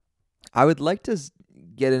I would like to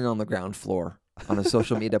get in on the ground floor on a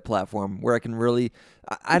social media platform where I can really.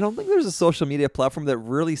 I don't think there's a social media platform that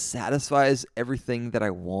really satisfies everything that I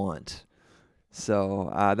want.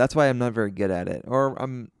 So that's why I'm not very good at it,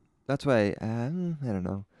 That's why I don't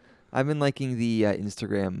know. I've been liking the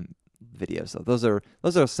Instagram videos though.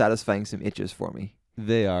 Those are satisfying some itches for me.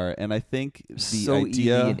 They are, and I think So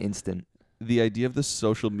easy and instant. the idea of the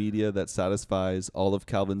social media that satisfies all of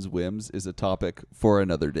Calvin's whims is a topic for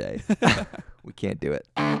another day. We can't do it.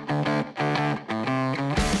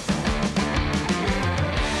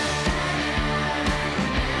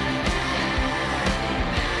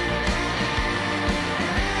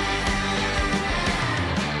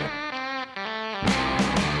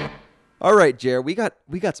 All right, Jer, we got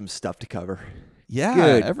some stuff to cover.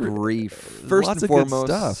 Yeah, Good grief. First lots and of good foremost,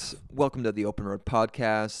 stuff. welcome to the Open Road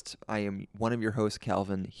Podcast. I am one of your hosts,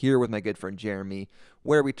 Calvin, here with my good friend Jeremy,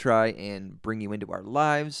 where we try and bring you into our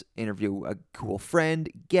lives, interview a cool friend,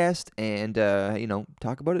 guest, and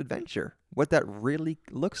talk about adventure, what that really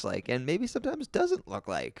looks like, and maybe sometimes doesn't look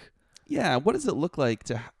like. Yeah, what does it look like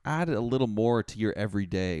to add a little more to your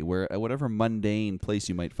everyday, where whatever mundane place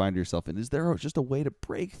you might find yourself in? Is there just a way to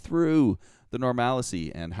break through the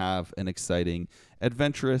normalcy and have an exciting,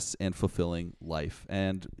 adventurous, and fulfilling life?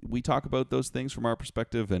 And we talk about those things from our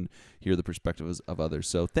perspective and hear the perspectives of others.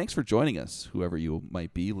 So thanks for joining us, whoever you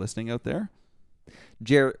might be listening out there.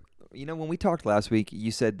 Jer, when we talked last week,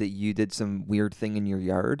 you said that you did some weird thing in your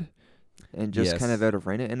yard. And just kind of out of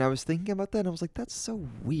random. And I was thinking about that, and I was like, that's so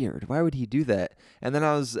weird. Why would he do that? And then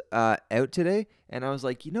I was out today, and I was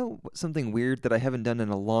like, something weird that I haven't done in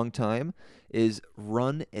a long time is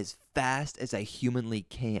run as fast as I humanly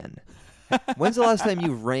can. When's the last time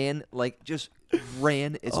you ran as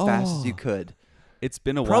fast as you could? It's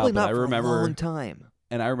been a Probably while, not but for I remember a long time.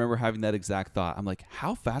 And I remember having that exact thought. I'm like,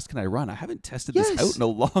 how fast can I run? I haven't tested Yes. this out in a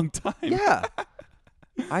long time. Yeah.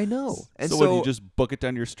 I know. And so what, do you just book it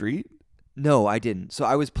down your street? No, I didn't. So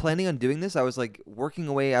I was planning on doing this. I was like working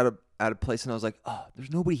away out of place, and I was like, oh, there's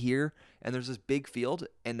nobody here, and there's this big field,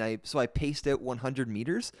 and I paced out 100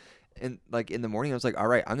 meters, and like in the morning I was like, all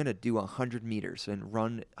right, I'm gonna do 100 meters and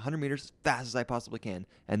run 100 meters as fast as I possibly can,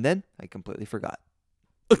 and then I completely forgot.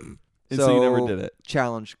 And so you never did it.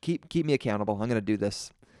 Challenge, keep me accountable. I'm gonna do this.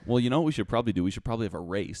 Well, you know what we should probably do? We should probably have a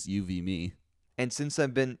race, you v me. And since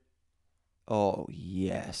I've been Oh,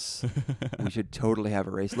 yes. We should totally have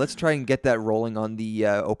a race. Let's try and get that rolling on the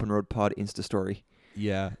Open Road Pod Insta story.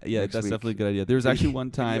 Yeah, Next that's week. definitely a good idea. There was actually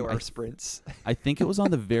one time, Our sprints. I think it was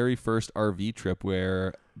on the very first RV trip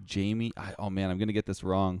where Jamie, I'm going to get this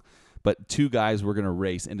wrong, but two guys were going to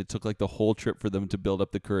race, and it took like the whole trip for them to build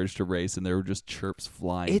up the courage to race, and there were just chirps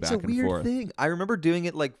flying back and forth. It's a weird thing. I remember doing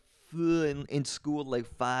it like in school like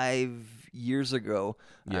 5 years ago.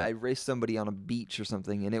 Yeah. I raced somebody on a beach or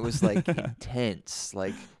something, and it was like intense.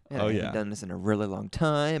 Like, I haven't done this in a really long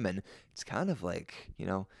time, and it's kind of like,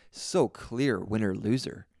 so clear, winner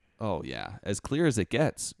loser. Oh yeah, as clear as it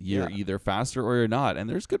gets. You're either faster or you're not, and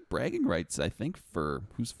there's good bragging rights, I think, for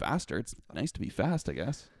who's faster. It's nice to be fast, I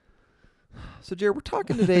guess. So, Jared, we're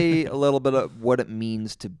talking today a little bit of what it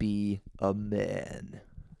means to be a man.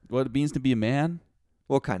 What it means to be a man?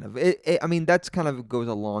 Well, kind of. That's kind of goes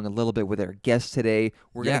along a little bit with our guest today.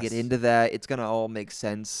 We're going to get into that. It's going to all make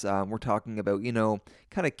sense. We're talking about,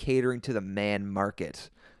 kind of catering to the man market.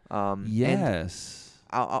 Yes.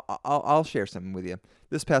 I'll share something with you.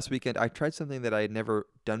 This past weekend, I tried something that I had never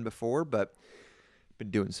done before, but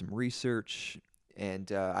been doing some research,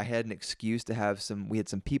 and I had an excuse to we had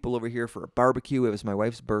some people over here for a barbecue. It was my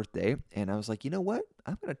wife's birthday, and I was like, you know what?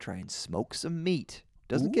 I'm going to try and smoke some meat.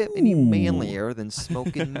 Doesn't get any manlier than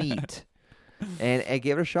smoking meat. And I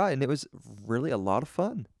gave it a shot, and it was really a lot of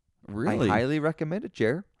fun. Really? I highly recommend it,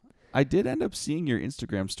 Jer. I did end up seeing your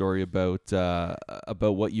Instagram story about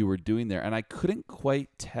what you were doing there, and I couldn't quite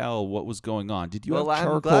tell what was going on. Did you have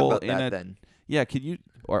charcoal I'm glad about in that, it? then. Yeah, could you?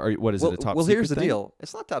 Or what is it? A top secret Well, here's the thing? deal.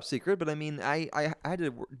 It's not top secret, but I had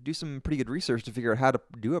to do some pretty good research to figure out how to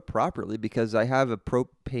do it properly because I have a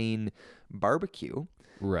propane barbecue.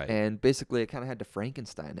 Right. And basically, I kind of had to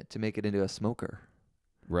Frankenstein it to make it into a smoker.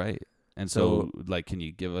 Right. And so, can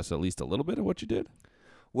you give us at least a little bit of what you did?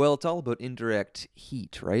 Well, it's all about indirect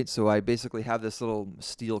heat, right? So I basically have this little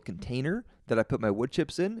steel container that I put my wood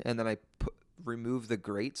chips in, and then I remove the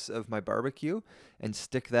grates of my barbecue and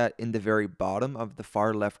stick that in the very bottom of the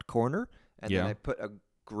far left corner, and then I put a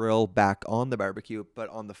grill back on the barbecue, but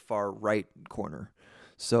on the far right corner.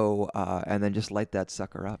 So, and then just light that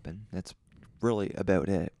sucker up, and that's really about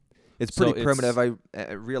it. It's pretty primitive. I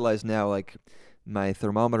realize now, like, my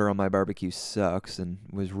thermometer on my barbecue sucks and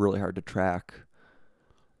was really hard to track.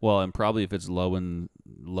 Well, and probably if it's low and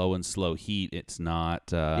slow heat, it's not.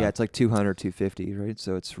 Yeah, it's like 200, 250, right?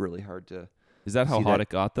 So it's really hard to Is that how see hot that. it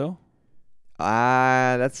got though?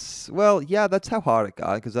 Yeah, that's how hot it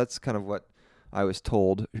got because that's kind of what I was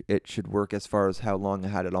told it should work as far as how long I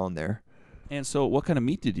had it on there. And so, what kind of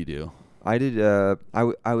meat did you do? I did.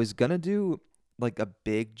 I was gonna do like a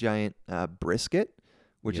big giant brisket,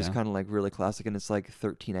 which is Yeah. kind of like really classic, and it's like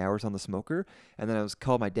 13 hours on the smoker. And then I was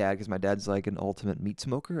called my dad because my dad's like an ultimate meat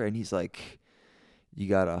smoker, and he's like, "You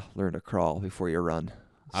gotta learn to crawl before you run."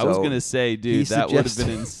 I was So gonna say, he dude, that would have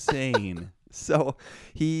been suggested- insane. So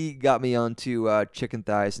he got me onto chicken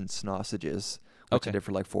thighs and sausages, which I Okay. did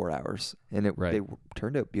for like 4 hours, and Right.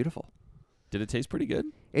 turned out beautiful. Did it taste pretty good?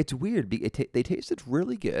 It's weird. They tasted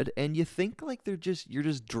really good, and you think like you're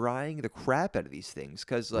just drying the crap out of these things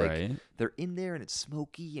because like Right. they're in there and it's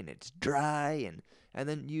smoky and it's dry and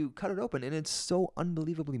then you cut it open and it's so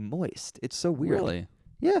unbelievably moist. It's so weird. Really?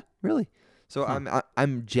 Yeah, really. So Huh.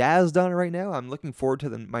 I'm jazzed on it right now. I'm looking forward to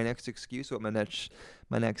my next excuse. What my next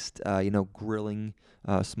grilling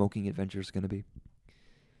smoking adventure is going to be.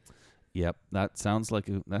 Yep. That sounds like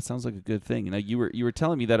a good thing. You were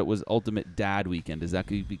telling me that it was ultimate dad weekend. Is that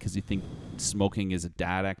because you think smoking is a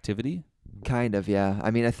dad activity? Kind of, yeah. I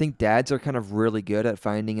mean, I think dads are kind of really good at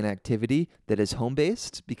finding an activity that is home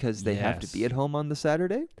based because they have to be Yes. at home on the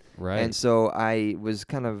Saturday. Right. And so I was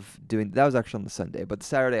kind of doing that was actually on the Sunday, but the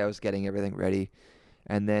Saturday I was getting everything ready.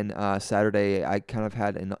 And then Saturday I kind of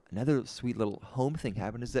had another sweet little home thing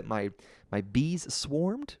happen is that my bees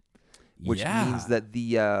swarmed, which means that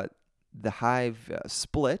the hive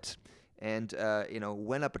split and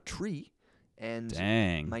went up a tree and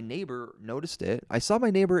Dang. my neighbor noticed it. I saw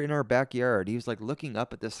my neighbor in our backyard. He was like looking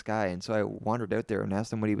up at the sky, and so I wandered out there and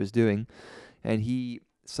asked him what he was doing, and he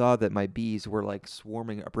saw that my bees were like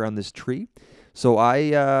swarming up around this tree. So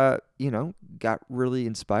I got really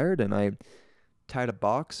inspired and I tied a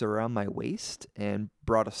box around my waist and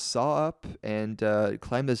brought a saw up and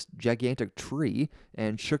climbed this gigantic tree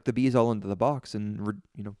and shook the bees all into the box and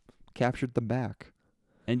captured them back.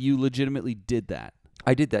 And you legitimately did that.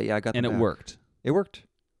 I did that. Yeah, I got And them it back. worked. It worked.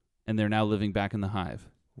 And they're now living back in the hive.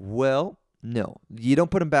 Well, no. You don't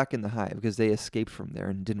put them back in the hive because they escaped from there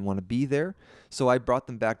and didn't want to be there. So I brought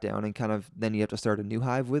them back down and kind of then you have to start a new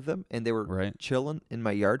hive with them. And they were Right. chilling in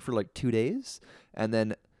my yard for like 2 days. And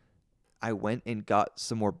then I went and got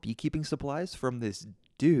some more beekeeping supplies from this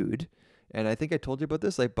dude. And I think I told you about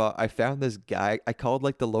this. I found this guy. I called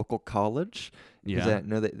like the local college because Yeah. I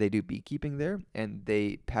know that they do beekeeping there. And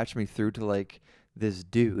they patched me through to like this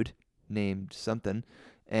dude named something.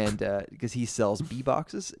 And because he sells bee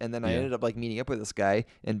boxes, and then I Yeah. ended up like meeting up with this guy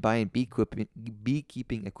and buying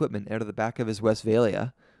beekeeping equipment out of the back of his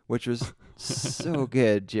Westphalia, which was so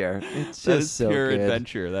good, Jer. It's That just is so pure good.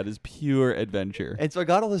 adventure. That is pure adventure. And so I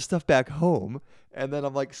got all this stuff back home, and then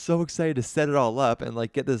I'm like so excited to set it all up and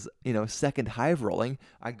like get this second hive rolling.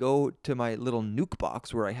 I go to my little nuke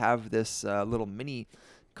box where I have this little mini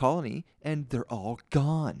colony, and they're all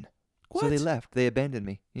gone. So they What? left. They abandoned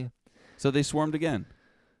me. Yeah. So they swarmed again.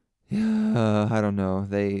 Yeah, I don't know.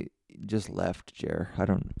 They just left, Jer.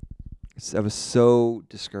 I was so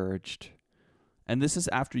discouraged. And this is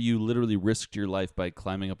after you literally risked your life by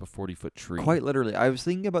climbing up a 40-foot tree. Quite literally. I was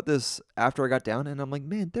thinking about this after I got down, and I'm like,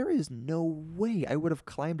 man, there is no way I would have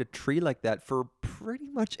climbed a tree like that for pretty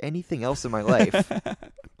much anything else in my life.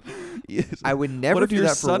 Yes. I would never What if do your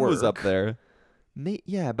that for son work. was up there?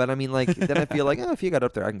 Yeah, but I mean, like, then I feel like, oh, if you got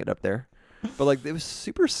up there, I can get up there. But like, it was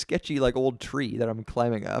super sketchy, like old tree that I'm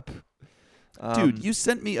climbing up. Dude, you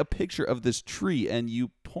sent me a picture of this tree and you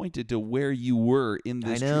pointed to where you were in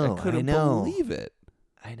this tree. I couldn't believe it.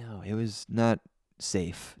 I know it was not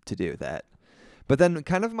safe to do that. But then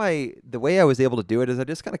kind of the way I was able to do it is I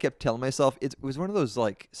just kind of kept telling myself it was one of those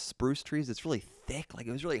like spruce trees that's really thick. Like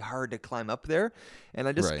it was really hard to climb up there. And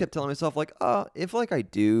I just Right. kept telling myself like, if like I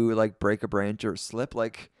do like break a branch or slip,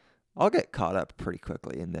 like I'll get caught up pretty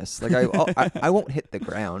quickly in this. Like I won't hit the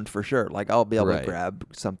ground for sure. Like I'll be able Right. to grab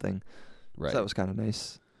something. Right. So that was kind of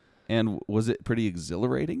nice. And was it pretty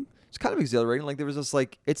exhilarating? It's kind of exhilarating. Like there was this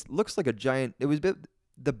like it looks like a giant. It was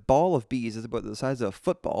the ball of bees is about the size of a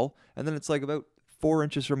football, and then it's like about 4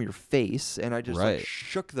 inches from your face. And I just like Right.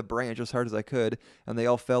 shook the branch as hard as I could, and they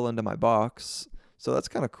all fell into my box. So that's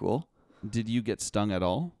kind of cool. Did you get stung at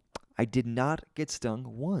all? I did not get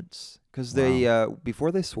stung once because they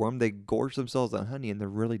before they swarm, they gorge themselves on honey, and they're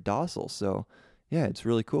really docile. So yeah, it's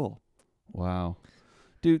really cool. Wow.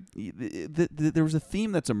 Dude, there was a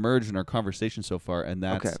theme that's emerged in our conversation so far, and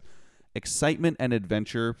that's Okay. excitement and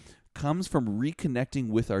adventure comes from reconnecting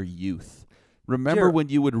with our youth. Remember Jared, when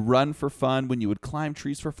you would run for fun, when you would climb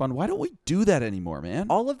trees for fun? Why don't we do that anymore, man?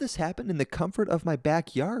 all of this happened in the comfort of my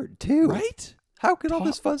backyard, too. Right? How could all Talk,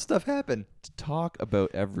 this fun stuff happen? talk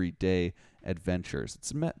about everyday adventures.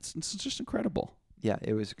 It's just incredible. Yeah,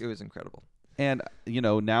 it was incredible. And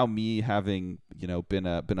now me having been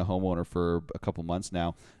a homeowner for a couple months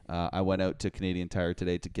now, I went out to Canadian Tire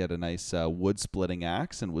today to get a nice wood splitting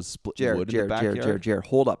axe and was splitting wood in the backyard. Jared,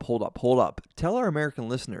 hold up. Tell our American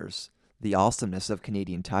listeners the awesomeness of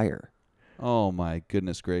Canadian Tire. Oh my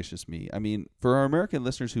goodness gracious me! I mean, for our American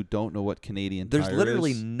listeners who don't know what Canadian Tire is, There's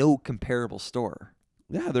literally no comparable store.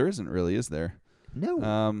 Yeah, there isn't really, is there?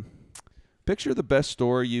 No. Picture the best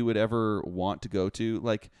store you would ever want to go to.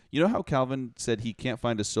 Like, you know how Calvin said he can't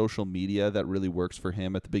find a social media that really works for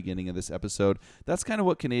him at the beginning of this episode? That's kind of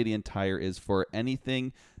what Canadian Tire is for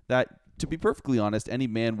anything that, to be perfectly honest, any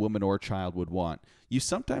man, woman, or child would want. You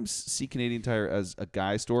sometimes see Canadian Tire as a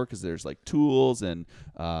guy store because there's like tools and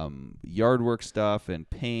yard work stuff and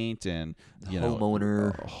paint and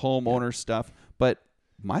homeowner stuff. But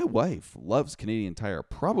my wife loves Canadian Tire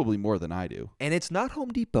probably more than I do. And it's not Home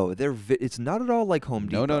Depot. It's not at all like Home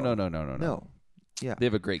Depot. No. Yeah. They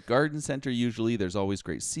have a great garden center usually. There's always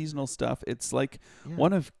great seasonal stuff. It's like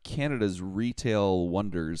one of Canada's retail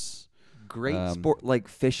wonders. Great sport, like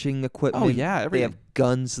fishing equipment. Oh, yeah. Everything. They have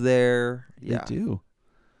guns there. Yeah. They do.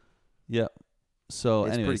 Yeah. So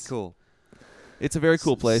it's anyways, pretty cool. It's a very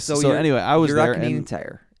cool place. So anyway, I was you're there. At Canadian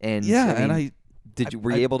Tire. And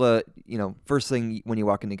were you able to, first thing when you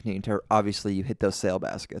walk into Canadian Tire, obviously you hit those sale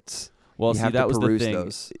baskets. Well, you have that to was the peruse thing.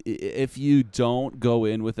 Those. If you don't go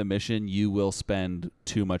in with a mission, you will spend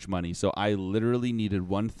too much money. So I literally needed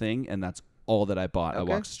one thing, and that's all that I bought.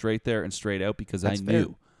 Okay. I walked straight there and straight out because That's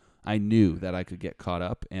I knew that I could get caught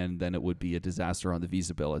up, and then it would be a disaster on the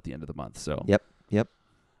Visa bill at the end of the month. So Yep.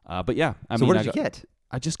 But yeah, So what did you get?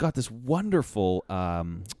 I just got this wonderful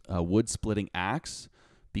wood splitting axe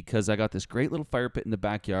because I got this great little fire pit in the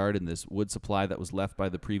backyard and this wood supply that was left by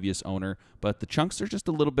the previous owner. But the chunks are just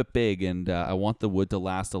a little bit big, and I want the wood to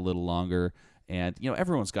last a little longer. And,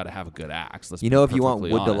 everyone's got to have a good axe. If you want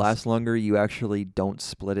wood to last longer, you actually don't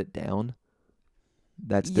split it down.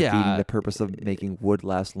 That's defeating the purpose of making wood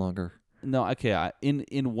last longer. No, okay.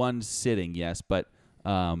 In one sitting, yes. But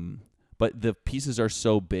the pieces are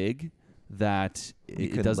so big that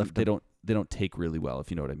it doesn't. They don't take really well, if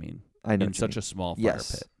you know what I mean. I know in such a small fire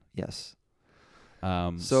pit. Yes.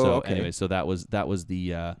 Anyway, so that was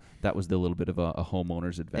the little bit of a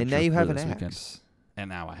homeowner's adventure. And now you have an weekend. axe. And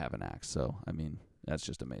now I have an axe. So I mean, that's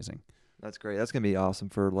just amazing. That's great. That's gonna be awesome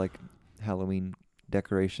for like Halloween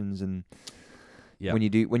decorations and yeah. when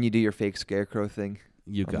you do your fake scarecrow thing.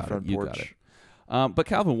 You on got the front it. You porch. got it. But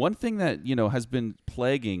Calvin, one thing that has been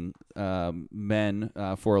plaguing men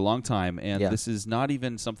for a long time, and this is not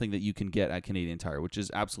even something that you can get at Canadian Tire, which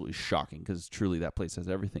is absolutely shocking because truly that place has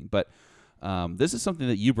everything. But this is something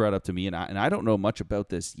that you brought up to me, and I don't know much about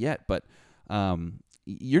this yet. But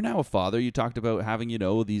you're now a father. You talked about having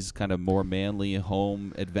these kind of more manly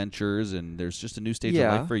home adventures, and there's just a new stage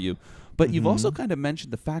of life for you. But you've also kind of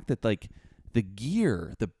mentioned the fact that like the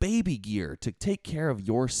baby gear to take care of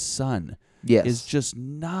your son. Yes. Is just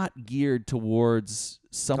not geared towards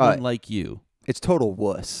someone like you. It's total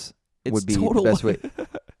wuss. Would be total the best way.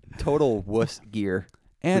 Total wuss gear.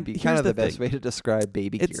 And would be kind of the best way to describe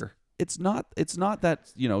baby gear. It's not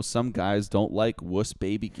that some guys don't like wuss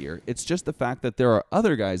baby gear. It's just the fact that there are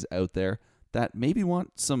other guys out there that maybe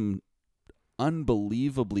want some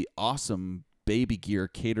unbelievably awesome baby gear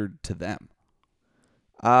catered to them.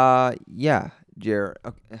 Yeah, Jared.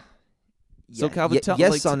 Okay. So Calvin, tell me,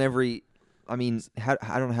 yes on every. I mean,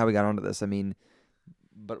 I don't know how we got onto this. I mean,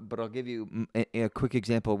 but I'll give you a quick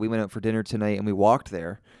example. We went out for dinner tonight and we walked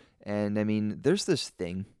there, and I mean, there's this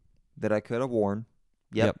thing that I could have worn,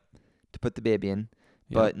 to put the baby in,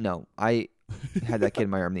 but no, I had that kid in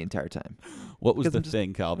my arm the entire time. What was the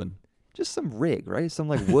thing, Calvin? Just some rig, right? Some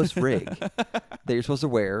like wuss rig that you're supposed to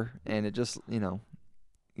wear, and it just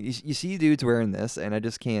you see dudes wearing this, and I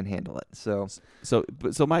just can't handle it. So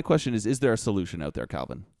my question is there a solution out there,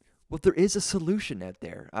 Calvin? Well, there is a solution out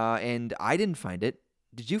there, and I didn't find it.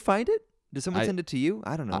 Did you find it? Did someone send it to you?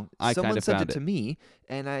 I don't know. Someone sent it to me,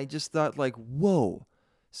 and I just thought, like, whoa,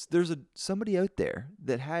 there's somebody out there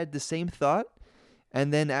that had the same thought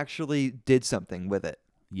and then actually did something with it.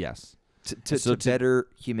 Yes. To better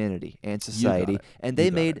humanity and society. And they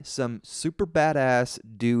made some super badass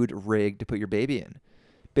dude rig to put your baby in.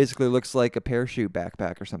 Basically looks like a parachute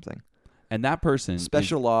backpack or something. And that person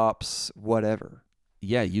Special ops, whatever.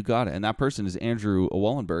 Yeah, you got it. And that person is Andrew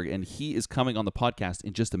Wollenberg, and he is coming on the podcast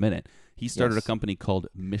in just a minute. He started a company called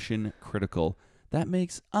Mission Critical that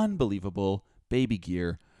makes unbelievable baby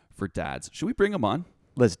gear for dads. Should we bring him on?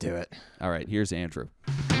 Let's do it. All right, here's Andrew.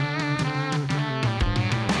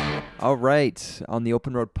 All right, on the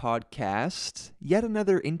Open Road podcast, yet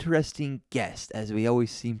another interesting guest, as we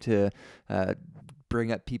always seem to bring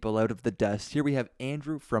up people out of the dust. Here we have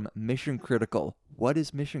Andrew from Mission Critical. What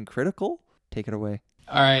is Mission Critical? Take it away.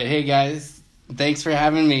 All right, hey guys, thanks for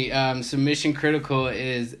having me. So Mission Critical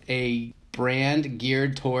is a brand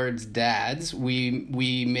geared towards dads.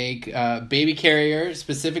 We make baby carrier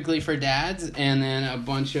specifically for dads, and then a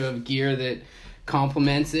bunch of gear that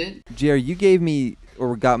complements it. JR, you gave me,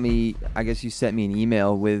 or got me, I guess you sent me an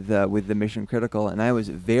email with the Mission Critical, and I was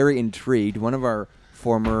very intrigued. One of our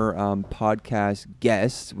former podcast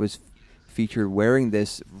guests was featured wearing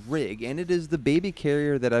this rig, and it is the baby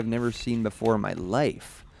carrier that I've never seen before in my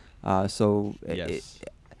life. Yes.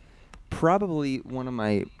 Probably one of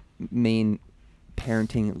my main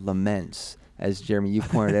parenting laments, as Jeremy, you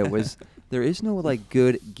pointed out, was there is no like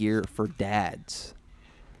good gear for dads.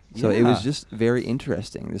 So it was just very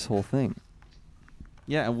interesting, this whole thing.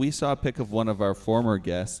 Yeah, and we saw a pic of one of our former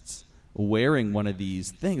guests wearing one of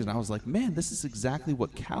these things, and I was like, man, this is exactly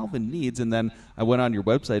what Calvin needs. And then I went on your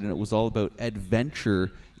website, and it was all about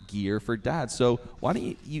adventure gear for dads. So why don't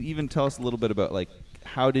you even tell us a little bit about, like,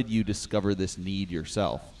 how did you discover this need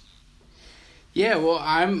yourself? Yeah, well,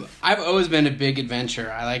 I've always been a big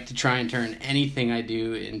adventurer. I like to try and turn anything I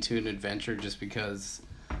do into an adventure just because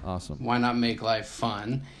Awesome. why not make life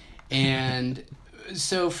fun? And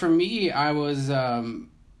so for me, I was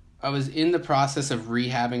in the process of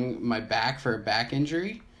rehabbing my back for a back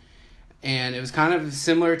injury, and it was kind of a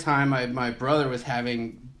similar time my brother was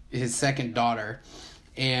having his second daughter,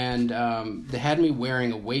 and they had me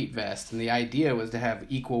wearing a weight vest, and the idea was to have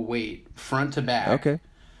equal weight front to back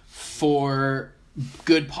for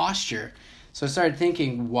good posture. So I started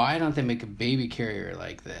thinking, why don't they make a baby carrier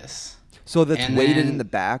like this? So that's And weighted then- in the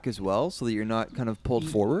back as well, so that you're not kind of pulled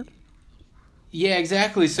forward? Yeah,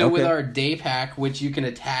 exactly. So with Okay. our day pack, which you can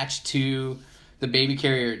attach to the baby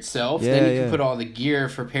carrier itself, Yeah, then you yeah. can put all the gear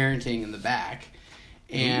for parenting in the back.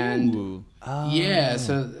 And Ooh. yeah,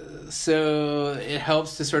 so it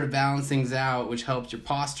helps to sort of balance things out, which helps your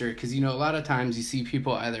posture, because a lot of times you see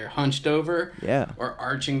people either hunched over Yeah. or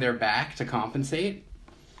arching their back to compensate.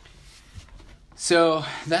 So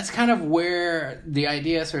that's kind of where the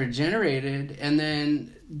idea sort of generated, and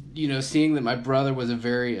then seeing that my brother was a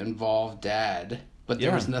very involved dad, but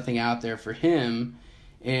there was nothing out there for him,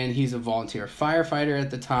 and he's a volunteer firefighter at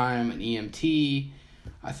the time, an EMT.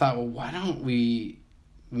 I thought, well, why don't we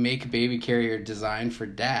make a baby carrier designed for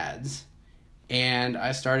dads? And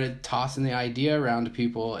I started tossing the idea around to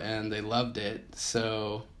people, and they loved it.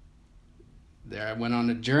 So there I went on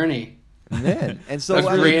a journey. Man, and so A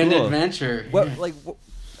I mean, grand cool. adventure.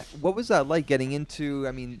 what was that like getting into?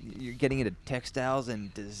 I mean, you're getting into textiles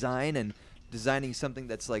and design and designing something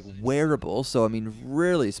that's like wearable. So I mean,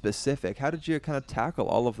 really specific. How did you kind of tackle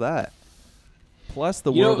all of that? Plus,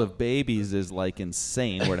 the world of babies is like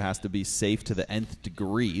insane, where it has to be safe to the nth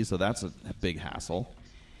degree. So that's a big hassle.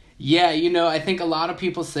 Yeah, I think a lot of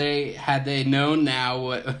people say, had they known now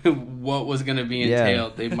what was going to be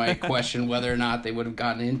entailed, they might question whether or not they would have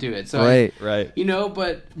gotten into it. So Right.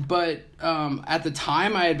 But at the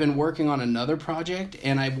time I had been working on another project,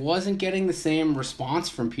 and I wasn't getting the same response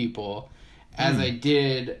from people as I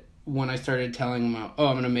did when I started telling them,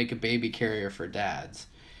 I'm going to make a baby carrier for dads.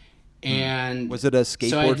 And Was it a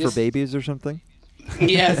skateboard for babies or something?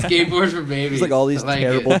 Yeah, skateboards for babies. It's like all these Like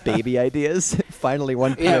terrible it. baby ideas. Finally,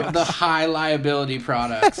 one. Yeah, fixed. the high liability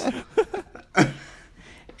products.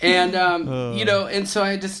 And and so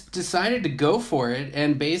I just decided to go for it,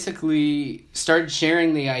 and basically started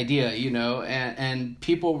sharing the idea, and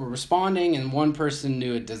people were responding, and one person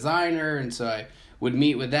knew a designer, and so I would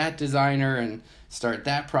meet with that designer and start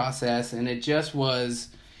that process, and it just was,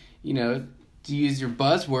 to use your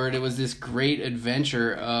buzzword, it was this great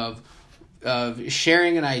adventure of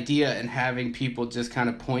sharing an idea and having people just kind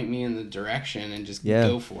of point me in the direction and just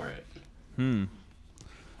go for it. And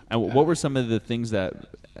what were some of the things that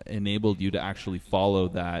enabled you to actually follow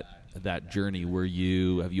that journey?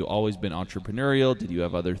 Have you always been entrepreneurial? Did you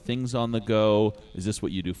have other things on the go? Is this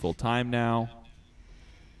what you do full time now?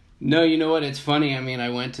 No, you know what? It's funny. I mean, I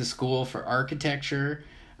went to school for architecture.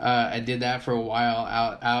 I did that for a while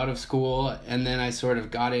out of school, and then I sort of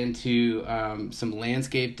got into some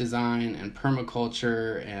landscape design and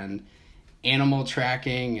permaculture and animal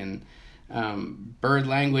tracking and bird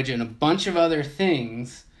language and a bunch of other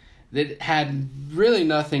things that had really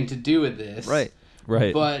nothing to do with this. Right.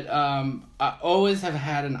 But I always have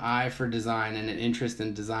had an eye for design and an interest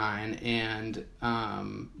in design, and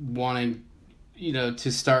wanting,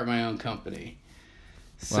 to start my own company.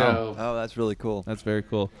 So Oh, that's really cool. That's very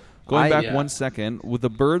cool. Going back Yeah. 1 second, with the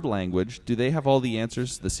bird language, do they have all the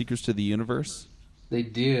answers, the secrets to the universe? they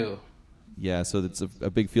do. Yeah, so it's a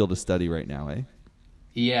big field of study right now, eh?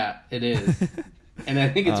 Yeah, it is. And I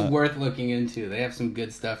think it's worth looking into. They have some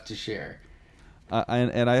good stuff to share.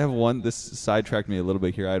 And I have one, this sidetracked me a little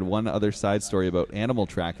bit here. I had one other side story about animal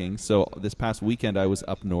tracking. So this past weekend I was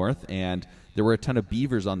up north, and there were a ton of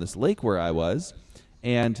beavers on this lake where I was.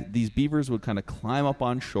 And these beavers would kind of climb up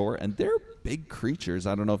on shore, and they're big creatures.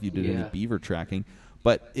 I don't know if you did any Yeah. beaver tracking,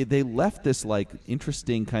 but they left this like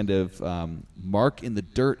interesting kind of mark in the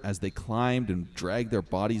dirt as they climbed and dragged their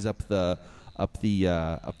bodies up the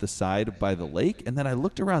side by the lake. And then I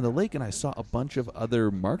looked around the lake and I saw a bunch of other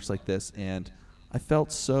marks like this, and I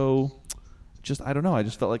felt so I don't know. I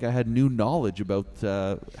just felt like I had new knowledge about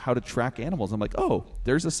how to track animals. I'm like, oh,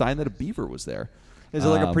 there's a sign that a beaver was there. Is it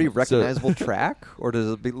like a pretty So- recognizable track, or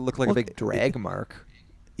does it look like Well, a big drag mark?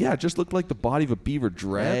 Yeah, it just looked like the body of a beaver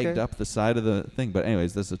dragged Okay. up the side of the thing. But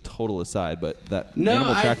anyways, this is a total aside. But that No,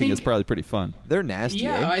 animal I tracking think- is probably pretty fun. They're nasty.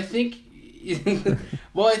 Yeah, eh? I think.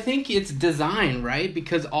 Well, I think it's design, right?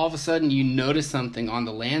 Because all of a sudden you notice something on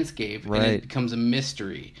the landscape, and Right. it becomes a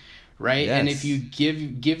mystery, right? And if Yes. you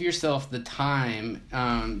give yourself the time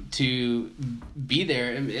to be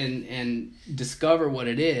there and discover what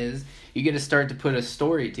it is, you get to start to put a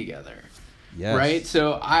story together. Yes. Right?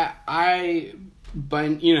 So I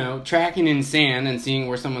by tracking in sand and seeing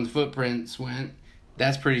where someone's footprints went,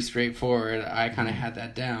 that's pretty straightforward. I kind of had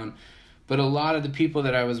that down. But a lot of the people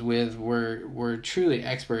that I was with were truly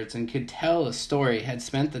experts and could tell a story, had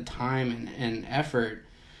spent the time and effort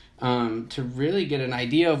to really get an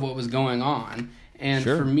idea of what was going on. And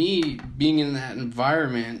Sure. for me, being in that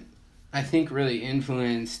environment, I think really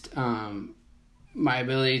influenced my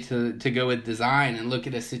ability to go with design and look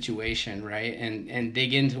at a situation, right? And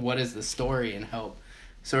dig into what is the story and help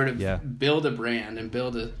sort of Yeah. build a brand and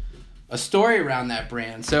build a story around that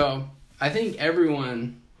brand. So I think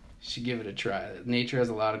everyone should give it a try. Nature has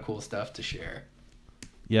a lot of cool stuff to share.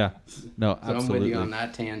 Yeah. No, So I'm with absolutely. you on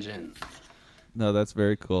that tangent. No, that's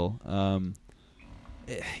very cool.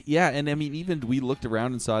 Yeah, and I mean, even we looked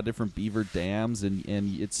around and saw different beaver dams, and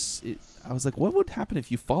I was like, what would happen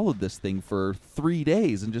if you followed this thing for 3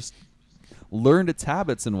 days and just learned its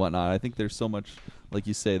habits and whatnot? I think there's so much, like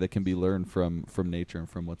you say, that can be learned from nature and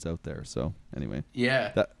from what's out there. So anyway,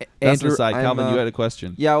 Yeah. that's Andrew, an aside. I'm, Calvin, you had a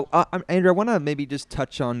question. Yeah, Andrew, I want to maybe just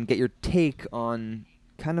get your take on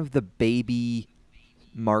kind of the baby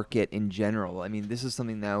market in general. I mean, this is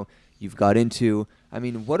something now you've got into. I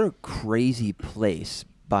mean, what a crazy place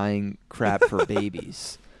buying crap for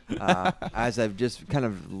babies. As I've just kind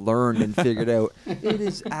of learned and figured out, it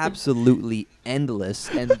is absolutely endless,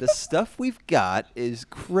 and the stuff we've got is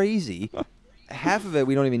crazy. Half of it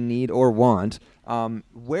we don't even need or want.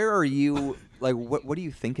 Where are you? Like, what do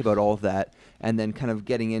you think about all of that? And then kind of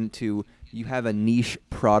getting into, you have a niche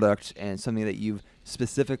product and something that you've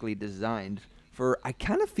specifically designed for. I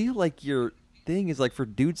kind of feel like your thing is like for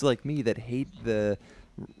dudes like me that hate the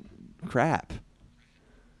crap.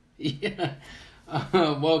 Yeah.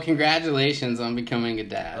 Well, congratulations on becoming a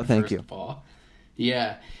dad. Oh, thank first you. Of all.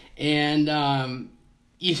 Yeah, and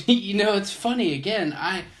it's funny. Again,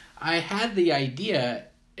 I had the idea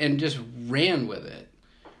and just ran with it,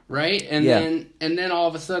 right? And Yeah. then all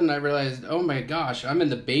of a sudden I realized, oh my gosh, I'm in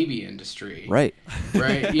the baby industry, Right.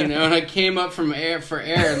 right? And I came up from air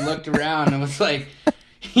and looked around and was like,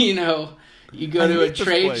 you go to a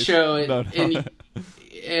trade show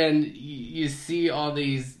and you see all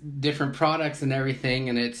these different products and everything,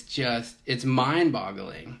 and it's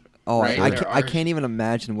mind-boggling. Oh, right? I can't even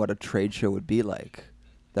imagine what a trade show would be like.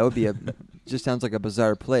 That would be just sounds like a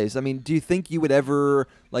bizarre place. I mean, do you think you would ever,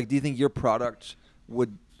 do you think your product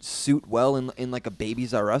would suit well in like a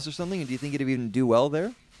Babies R Us or something? And do you think it'd even do well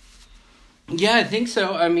there? Yeah, I think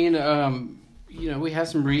so. I mean, we have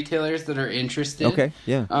some retailers that are interested. Okay,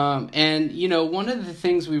 yeah. And, one of the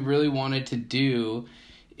things we really wanted to do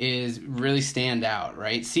is really stand out,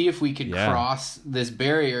 right? See if we could cross this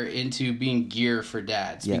barrier into being gear for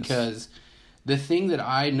dads. Yes. Because the thing that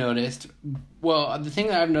I've noticed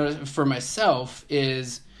for myself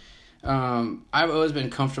is I've always been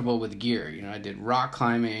comfortable with gear. I did rock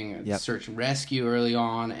climbing, Yep. search and rescue early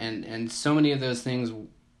on, and so many of those things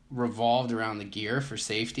revolved around the gear for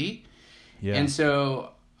safety. Yeah. And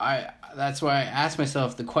so that's why I asked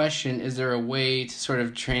myself the question, is there a way to sort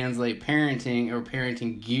of translate parenting or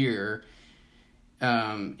parenting gear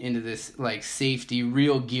into this safety,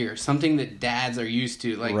 real gear, something that dads are used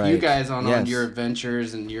to, like you Right. guys on Yes. your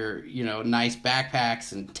adventures and your nice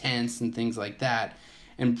backpacks and tents and things like that,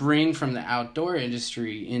 and bring from the outdoor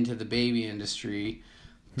industry into the baby industry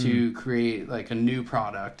to create like a new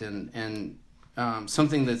product and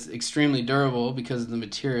something that's extremely durable because of the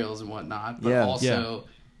materials and whatnot, but also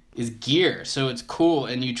is gear. So it's cool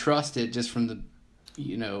and you trust it just from the,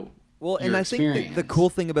 Well, your and I experience. think the cool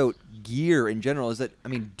thing about gear in general is that, I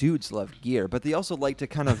mean, dudes love gear, but they also like to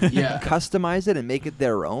kind of customize it and make it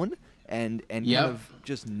their own and kind of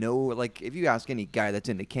just know, like, if you ask any guy that's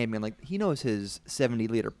into camping, like, he knows his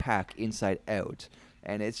 70-liter pack inside out.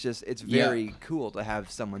 And it's very cool to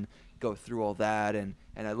have someone go through all that. And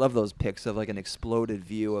I love those pics of, like, an exploded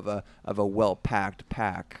view of a well-packed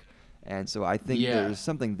pack. And so I think there's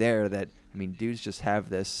something there that, I mean, dudes just have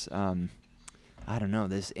this, I don't know,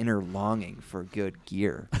 this inner longing for good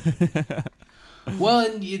gear. Well,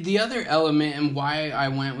 and the other element and why I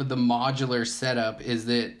went with the modular setup is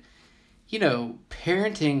that,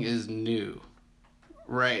 parenting is new,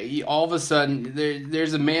 right? All of a sudden,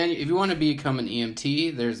 there's a manual. If you want to become an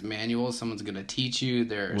EMT, there's manuals. Someone's going to teach you.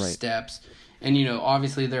 There are steps. And,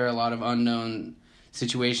 obviously there are a lot of unknown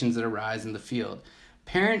situations that arise in the field.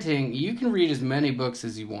 Parenting, you can read as many books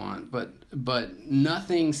as you want, but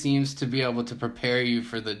nothing seems to be able to prepare you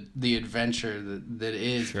for the adventure that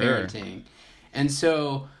is parenting. And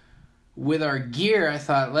so with our gear, I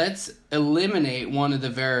thought, let's eliminate one of the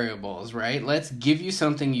variables, right? Let's give you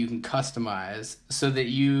something you can customize so that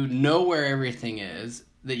you know where everything is,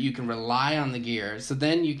 that you can rely on the gear. So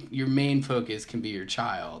then your main focus can be your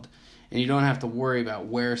child. And you don't have to worry about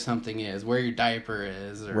where something is, where your diaper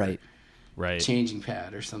is, or changing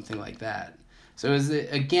pad or something like that. So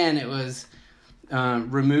it was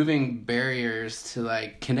removing barriers to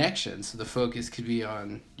like connection, so the focus could be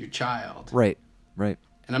on your child. Right.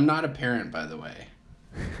 And I'm not a parent, by the way.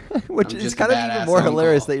 Which is kind of even more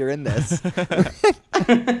hilarious that you're in this.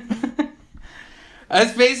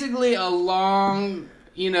 It's basically a long,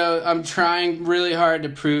 I'm trying really hard to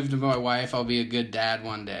prove to my wife I'll be a good dad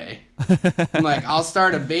one day. I'm like, I'll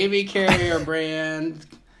start a baby carrier brand.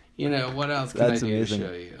 What else can I do to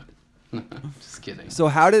show you? Just kidding. So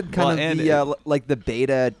how did the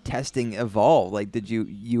beta testing evolve? Like, did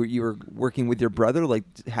you were working with your brother, like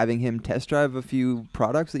having him test drive a few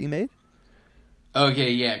products that you made?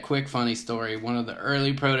 Okay, yeah. Quick funny story. One of the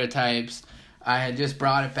early prototypes, I had just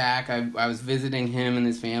brought it back. I was visiting him and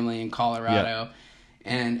his family in Colorado,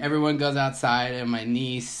 and everyone goes outside, and my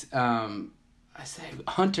niece, I say,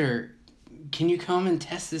 Hunter, can you come and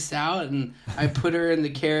test this out? And I put her in the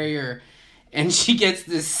carrier. And she gets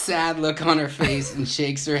this sad look on her face and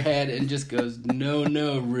shakes her head and just goes, no,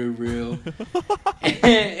 Ruru.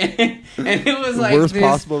 and it was like worst this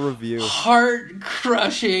possible review,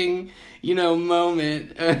 heart-crushing,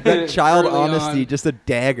 moment. The child honesty, just a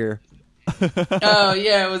dagger. Oh,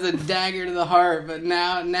 yeah, it was a dagger to the heart. But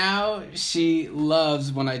now she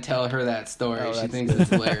loves when I tell her that story. She thinks it's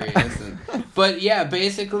hilarious. But, yeah,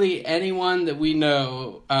 basically anyone that we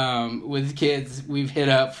know with kids, we've hit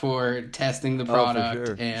up for testing the product.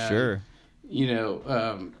 For sure.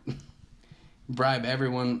 And, bribe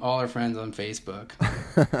everyone, all our friends on Facebook.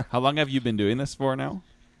 How long have you been doing this for now?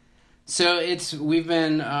 So we've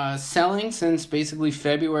been selling since basically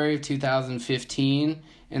February of 2015.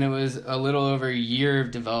 And it was a little over a year of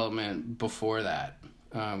development before that,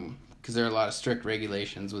 because there are a lot of strict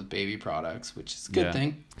regulations with baby products, which is a good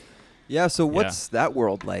thing. Yeah, so what's that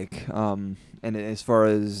world like? And as far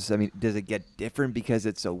as, I mean, does it get different because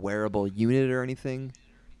it's a wearable unit or anything?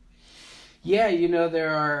 Yeah,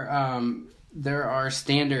 there are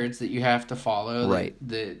standards that you have to follow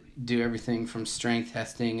that do everything from strength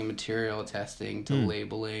testing and material testing to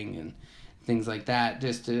labeling and things like that,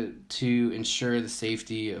 just to ensure the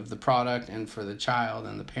safety of the product and for the child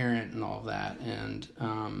and the parent and all of that. And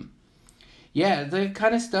the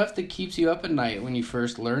kind of stuff that keeps you up at night when you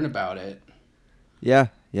first learn about it. Yeah,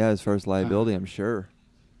 as far as liability, I'm sure.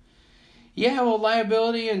 Yeah, well,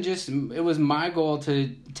 liability and just, it was my goal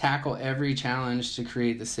to tackle every challenge to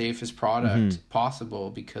create the safest product possible,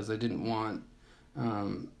 because I didn't want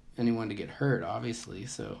anyone to get hurt, obviously.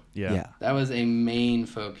 So that was a main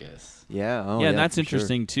focus. And that's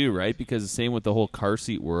interesting too, right? Because the same with the whole car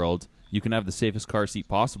seat world. You can have the safest car seat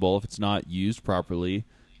possible if it's not used properly,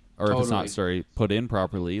 or if it's not put in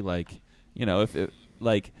properly. Like, if it,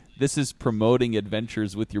 like, this is promoting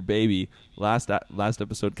adventures with your baby. Last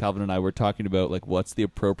episode, Calvin and I were talking about like what's the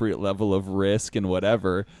appropriate level of risk and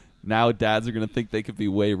whatever. Now dads are going to think they could be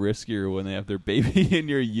way riskier when they have their baby in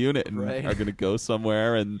your unit and are going to go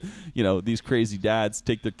somewhere. And, these crazy dads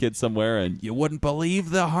take their kids somewhere and you wouldn't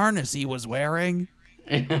believe the harness he was wearing.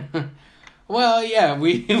 Well, yeah,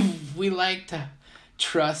 we like to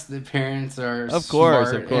trust that parents are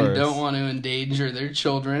smart and don't want to endanger their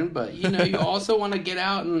children. But, you also want to get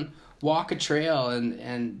out and walk a trail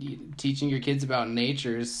and teaching your kids about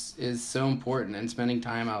nature is so important, and spending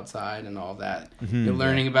time outside and all that. You're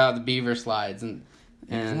learning about the beaver slides and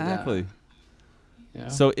Exactly. Yeah.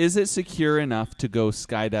 So is it secure enough to go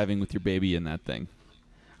skydiving with your baby in that thing?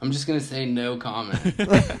 I'm just gonna say no comment.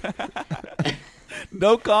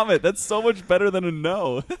 No comment. That's so much better than a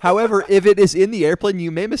no. However, if it is in the airplane,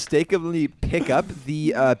 you may mistakenly pick up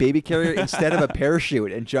the baby carrier instead of a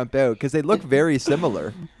parachute and jump out because they look very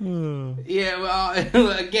similar. Yeah, well,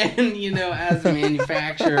 again, as a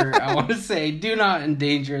manufacturer, I want to say, do not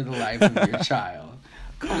endanger the life of your child.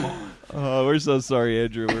 Come on. Oh, we're so sorry,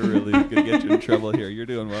 Andrew. We're really going to get you in trouble here. You're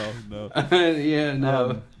doing well. No. Yeah,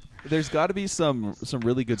 no. There's got to be some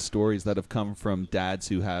really good stories that have come from dads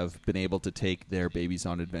who have been able to take their babies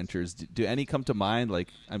on adventures. Do any come to mind? Like,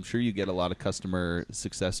 I'm sure you get a lot of customer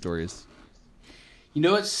success stories.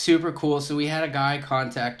 It's super cool. So we had a guy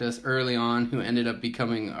contact us early on who ended up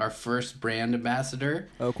becoming our first brand ambassador.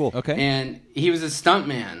 Oh, cool. Okay. And he was a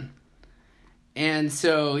stuntman. And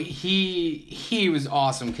so he was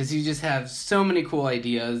awesome because he just had so many cool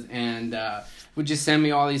ideas, and would just send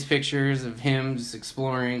me all these pictures of him just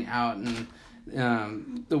exploring out in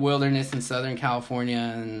the wilderness in Southern California,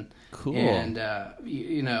 and cool. And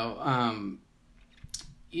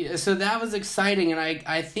so that was exciting, and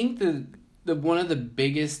I think the one of the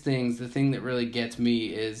biggest things, the thing that really gets me,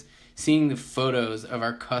 is seeing the photos of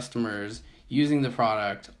our customers using the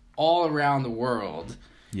product all around the world.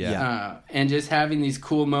 Yeah. And just having these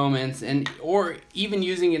cool moments, or even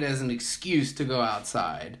using it as an excuse to go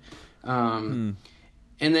outside. And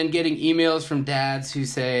then getting emails from dads who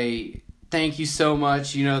say, thank you so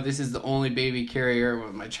much, this is the only baby carrier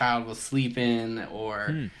my child will sleep in,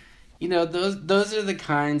 or those are the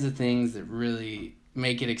kinds of things that really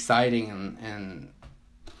make it exciting and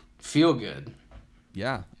feel good.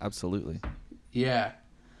 Yeah, absolutely. Yeah.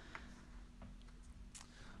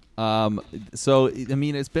 So I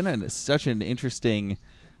mean, it's been such an interesting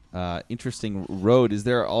road. Is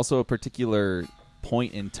there also a particular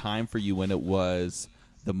point in time for you when it was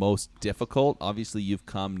the most difficult? Obviously, you've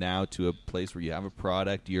come now to a place where you have a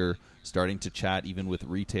product. You're starting to chat even with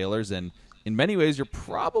retailers, and in many ways, you're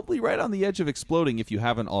probably right on the edge of exploding if you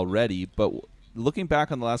haven't already. But looking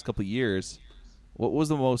back on the last couple of years, what was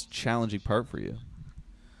the most challenging part for you?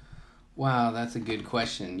 Wow, that's a good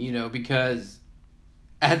question. Because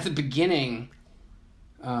at the beginning,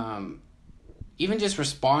 even just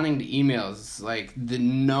responding to emails, like the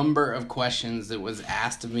number of questions that was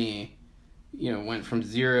asked of me, went from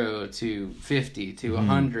 0 to 50 to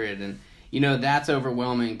 100, and that's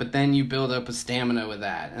overwhelming. But then you build up a stamina with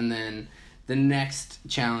that, and then the next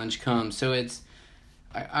challenge comes. So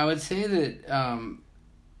I would say that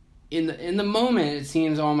in the moment, it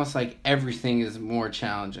seems almost like everything is more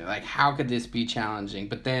challenging. Like, how could this be challenging?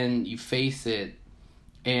 But then you face it,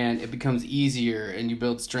 and it becomes easier, and you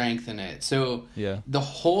build strength in it. So the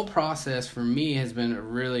whole process for me has been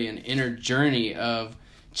really an inner journey of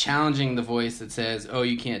challenging the voice that says, oh,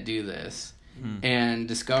 you can't do this, and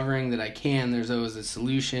discovering that I can. There's always a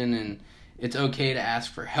solution, and it's okay to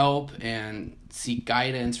ask for help and seek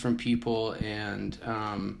guidance from people. And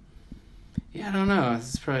I don't know.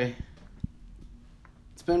 It's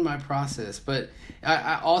been my process, but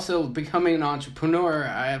I also, becoming an entrepreneur,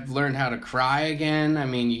 I've learned how to cry again. I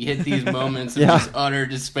mean, you hit these moments of just utter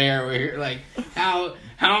despair where you're like, how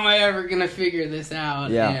am I ever going to figure this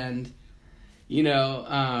out? Yeah. And,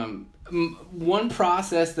 one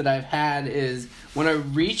process that I've had is when I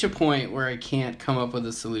reach a point where I can't come up with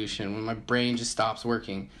a solution, when my brain just stops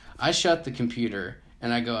working, I shut the computer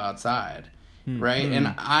and I go outside, right?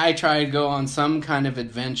 And I try to go on some kind of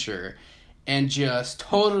adventure and just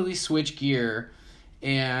totally switch gear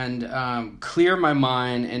and clear my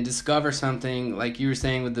mind and discover something, like you were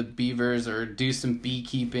saying with the beavers, or do some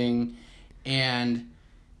beekeeping. And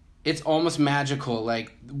it's almost magical.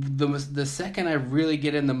 Like, the second I really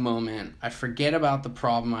get in the moment, I forget about the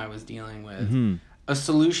problem I was dealing with. A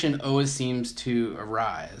solution always seems to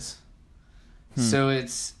arise. So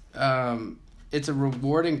it's a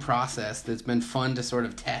rewarding process that's been fun to sort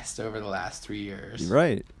of test over the last 3 years.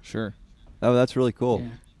 Right. Sure. Oh, that's really cool.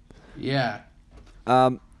 Yeah.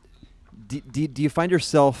 Do you find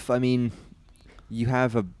yourself, I mean, you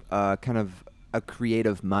have a kind of a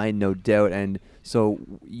creative mind, no doubt, and so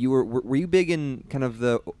were you big in kind of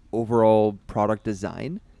the overall product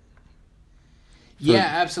design? Yeah,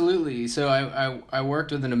 absolutely. So I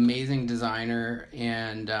worked with an amazing designer,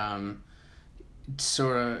 and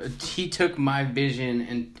he took my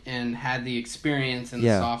vision and had the experience in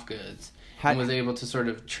the soft goods, and was able to sort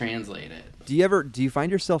of translate it. Do you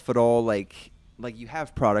find yourself at all like like you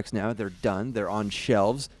have products now, they're done, they're on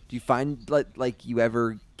shelves. Do you find like you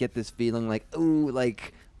ever get this feeling like, ooh,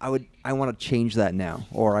 like I want to change that now,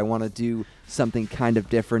 or I want to do something kind of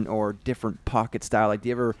different or different pocket style? Like, do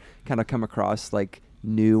you ever kind of come across like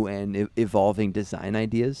new and evolving design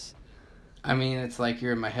ideas? I mean, it's like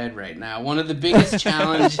you're in my head right now. One of the biggest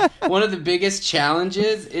challenges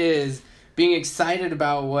is being excited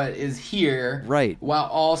about what is here, Right. while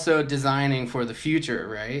also designing for the future,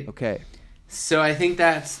 right? Okay. So I think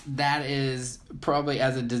that is probably,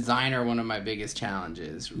 as a designer, one of my biggest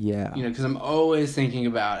challenges. Yeah. You know, because I'm always thinking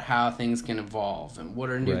about how things can evolve and what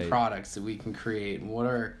are new Right. products that we can create, and what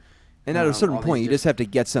are. And at a certain all point, these you just have to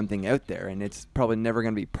get something out there, and it's probably never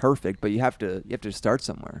going to be perfect, but you have to start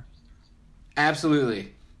somewhere.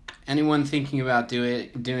 Absolutely. Anyone thinking about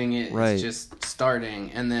doing it Right. is just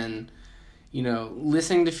starting, and then, you know,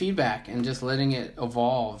 listening to feedback and just letting it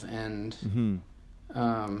evolve, and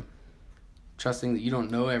Mm-hmm. trusting that you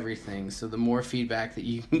don't know everything. So the more feedback that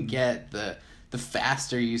you can get, the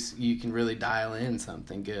faster you can really dial in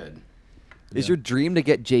something good. Is your dream to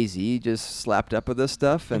get Jay-Z just slapped up with this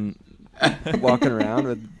stuff and walking around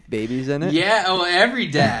with babies in it? Yeah, oh, every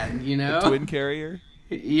dad, you know. Twin carrier.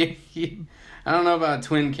 Yeah, I don't know about a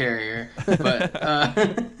twin carrier, but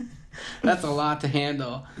that's a lot to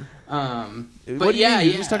handle. But What do you yeah, mean?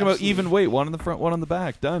 You're yeah, just talking about absolutely. even weight, one on the front, one on the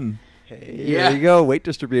back. Done. Hey, Yeah. There you go. Weight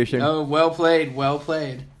distribution. Oh, well played, well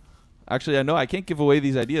played. Actually, I know I can't give away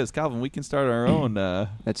these ideas, Calvin. We can start our own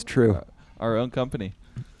That's true. our own company.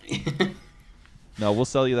 No, we'll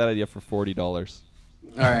sell you that idea for $40.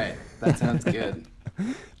 All right, that sounds good.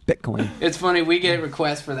 Bitcoin. It's funny, we get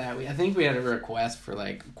requests for that. I think we had a request for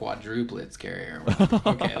like quadruplets carrier.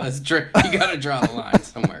 Okay, you got to draw the line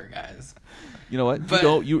somewhere, guys. You know what?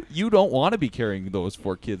 But- you don't want to be carrying those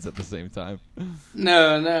 4 kids at the same time.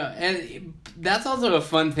 No, and that's also a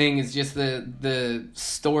fun thing. Is just the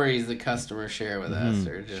stories that customers share with us,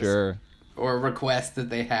 or just Sure. or requests that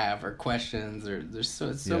they have, or questions, or it's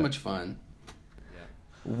so Yeah. much fun.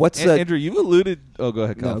 What's the... Andrew, you alluded. Oh, go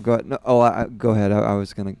ahead, No, Calvin. go ahead. No, oh, go ahead. I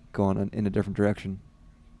was going to go on in a different direction.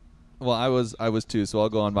 Well, I was too, so I'll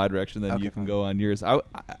go on my direction, then Okay, you can fine. go on yours.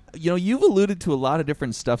 You've alluded to a lot of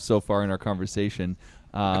different stuff so far in our conversation,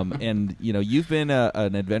 and you've been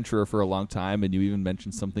an adventurer for a long time, and you even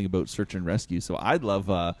mentioned something about search and rescue. So I'd love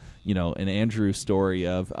an Andrew story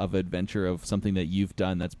of adventure, of something that you've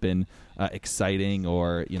done that's been exciting,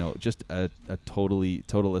 or just a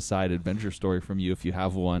total aside adventure story from you, if you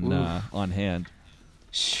have one on hand.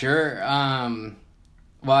 Sure.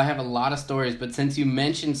 Well, I have a lot of stories, but since you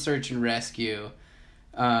mentioned search and rescue,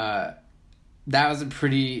 that was a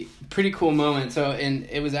pretty cool moment. So,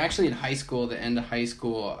 it was actually in high school, the end of high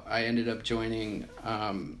school. I ended up joining.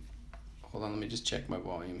 Hold on, let me just check my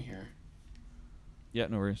volume here. Yeah,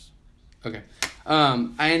 no worries. Okay.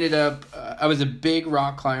 I ended up. I was a big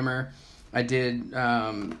rock climber. I did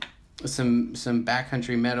some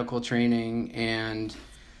backcountry medical training, and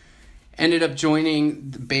ended up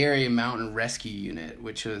joining the Bay Area Mountain Rescue Unit,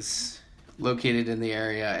 which was located in the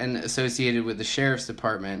area and associated with the sheriff's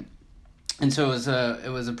department. And so it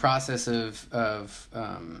was a process of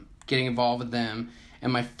getting involved with them.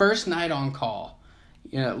 And my first night on call,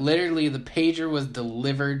 literally the pager was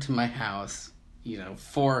delivered to my house,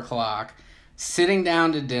 4:00, sitting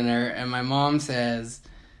down to dinner, and my mom says,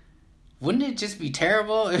 "Wouldn't it just be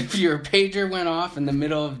terrible if your pager went off in the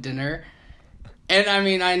middle of dinner?" And I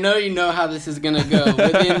mean, I know you know how this is going to go.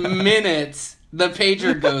 Within minutes, the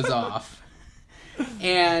pager goes off.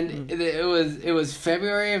 And it was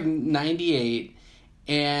February of 98.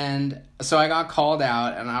 And so I got called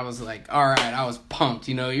out, and I was like, all right, I was pumped.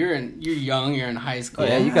 You're young, you're in high school. Oh,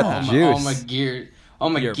 yeah, you got the juice. All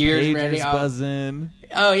my Your gear's pager's ready. buzzing.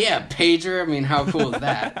 Oh yeah, pager. I mean, how cool is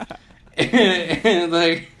that?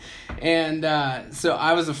 So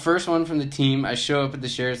I was the first one from the team. I show up at the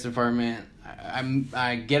sheriff's department.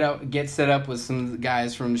 I get set up with some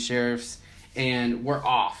guys from the sheriff's, and we're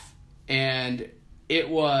off. And it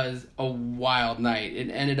was a wild night. It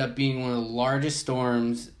ended up being one of the largest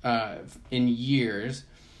storms in years.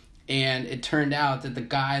 And it turned out that the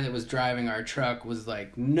guy that was driving our truck was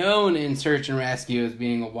like known in search and rescue as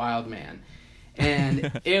being a wild man.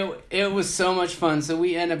 And it was so much fun. So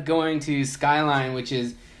we end up going to Skyline, which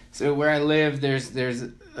is, so where I live, there's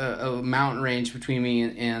a mountain range between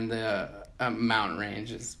me and the mountain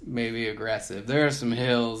range is maybe aggressive. There are some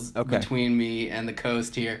hills between me and the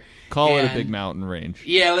coast here. Call it a big mountain range.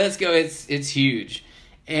 Yeah, let's go. It's huge.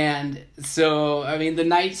 And so, I mean, the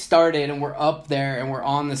night started, and we're up there, and we're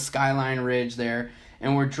on the Skyline Ridge there,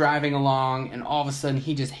 and we're driving along, and all of a sudden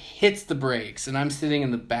he just hits the brakes, and I'm sitting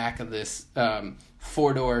in the back of this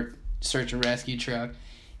 4-door search and rescue truck,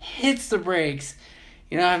 hits the brakes.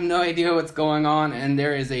 I have no idea what's going on, and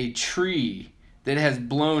there is a tree that has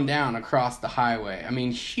blown down across the highway. I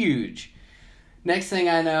mean, huge. Next thing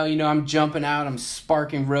I know, I'm jumping out, I'm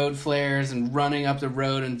sparking road flares and running up the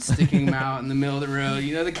road and sticking them out in the middle of the road.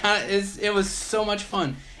 It was so much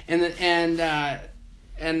fun. And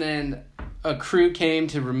then a crew came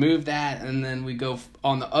to remove that, and then we go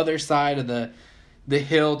on the other side of the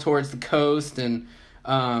hill towards the coast, and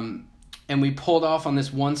we pulled off on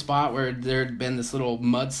this one spot where there had been this little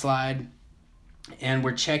mudslide, and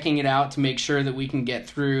we're checking it out to make sure that we can get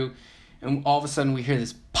through, and all of a sudden we hear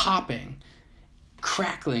this popping,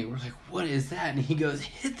 crackling. We're like, what is that? And he goes,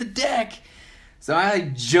 hit the deck. So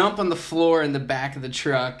I jump on the floor in the back of the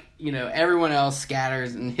truck. Everyone else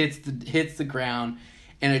scatters and hits the ground,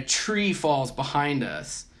 and a tree falls behind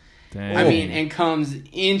us. Dang. I mean, and comes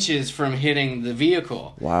inches from hitting the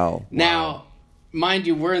vehicle. Wow. Now, mind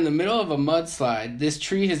you, we're in the middle of a mudslide. This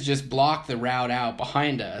tree has just blocked the route out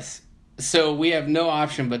behind us. So we have no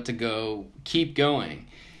option but to keep going.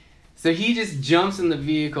 So he just jumps in the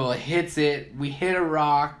vehicle, hits it. We hit a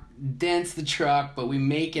rock, dents the truck, but we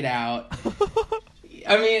make it out.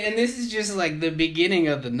 I mean, and this is just like the beginning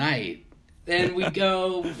of the night. Then we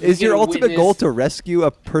go. Is your ultimate goal to rescue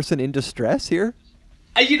a person in distress here?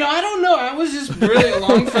 I don't know. I was just really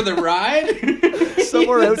along for the ride.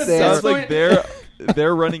 Somewhere out there. Sounds like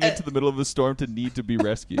they're running into the middle of a storm to need to be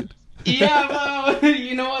rescued. Yeah, well,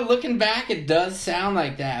 you know what? Looking back, it does sound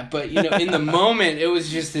like that. But, in the moment, it was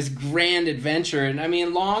just this grand adventure. And, I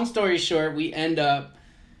mean, long story short, we end up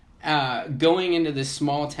going into this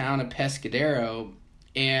small town of Pescadero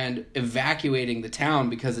and evacuating the town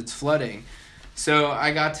because it's flooding. So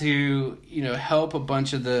I got to, help a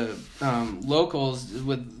bunch of the locals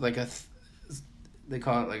with, like, they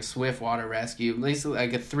call it, like, swift water rescue, basically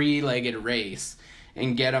like a 3-legged race,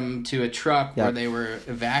 and get them to a truck where they were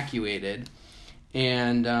evacuated.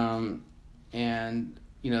 And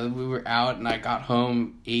we were out, and I got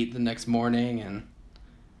home 8 the next morning. And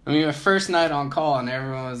I mean, my first night on call, and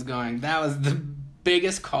everyone was going, that was the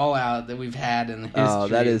biggest call out that we've had in the history. Oh,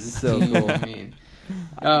 that of is the so team. cool. I mean,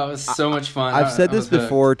 it was so much fun. I've said this was hooked.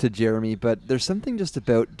 before to Jeremy, but there's something just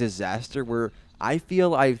about disaster where I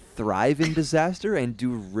feel I thrive in disaster and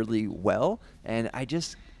do really well, and it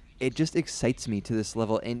just excites me to this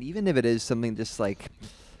level. And even if it is something just like,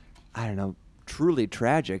 I don't know, truly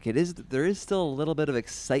tragic, there is still a little bit of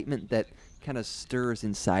excitement that kind of stirs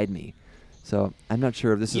inside me. So I'm not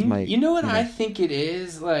sure if this is my... You know what I think it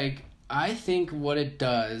is? Like, I think what it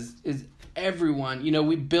does is everyone,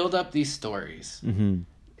 we build up these stories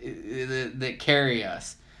that carry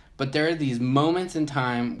us. But there are these moments in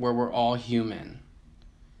time where we're all human.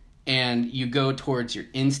 And you go towards your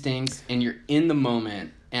instincts and you're in the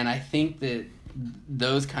moment. And I think that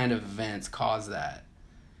those kind of events cause that,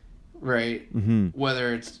 right? Mm-hmm.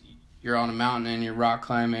 Whether it's you're on a mountain and you're rock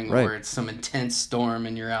climbing, or it's some intense storm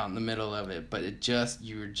and you're out in the middle of it. But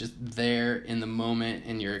you're just there in the moment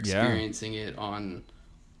and you're experiencing it on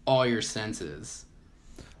all your senses.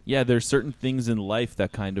 Yeah, there's certain things in life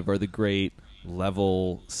that kind of are the great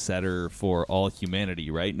level setter for all humanity,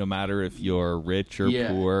 right? No matter if you're rich or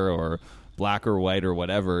poor or black or white or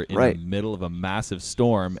whatever, in the middle of a massive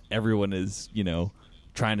storm, everyone is,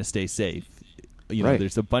 trying to stay safe.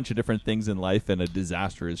 There's a bunch of different things in life, and a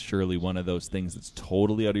disaster is surely one of those things that's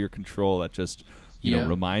totally out of your control that just,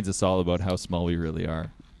 reminds us all about how small we really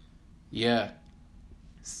are. Yeah.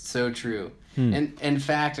 So true. And in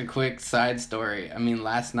fact, a quick side story. I mean,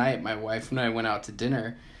 last night, my wife and I went out to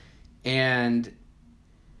dinner, and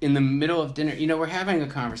in the middle of dinner, we're having a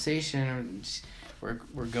conversation, and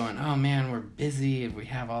we're going, oh man, we're busy and we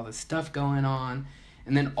have all this stuff going on.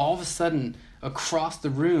 And then all of a sudden, across the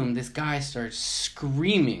room, this guy starts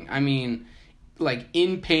screaming. I mean, like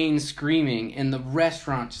in pain screaming, and the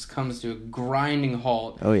restaurant just comes to a grinding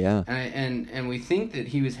halt. Oh yeah. And we think that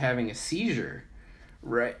he was having a seizure,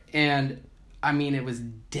 right? And I mean, it was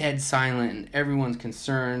dead silent, and everyone's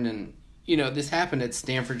concerned. And this happened at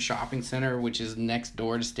Stanford Shopping Center, which is next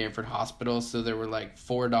door to Stanford Hospital. So there were like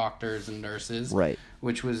 4 doctors and nurses, right?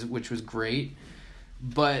 Which was great,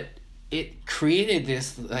 but it created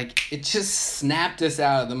this, like, it just snapped us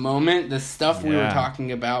out of the moment. The stuff we were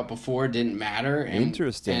talking about before didn't matter. And,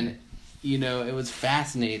 interesting. And it was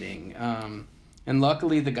fascinating. And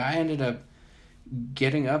luckily, the guy ended up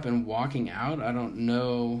getting up and walking out. I don't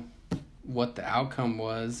know what the outcome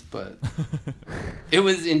was, but it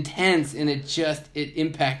was intense, and it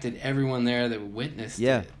impacted everyone there that witnessed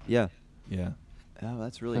it. Yeah. Oh,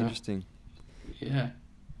 that's really interesting. Yeah.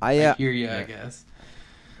 I hear you, I guess.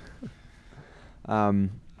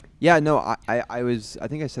 Yeah, no, I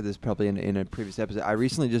think I said this probably in a previous episode. I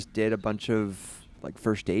recently just did a bunch of like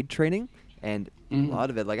first aid training, and a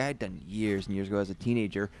lot of it, like I had done years and years ago as a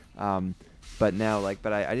teenager. But now, like,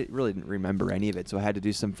 I didn't remember any of it, so I had to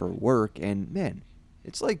do some for work. And man,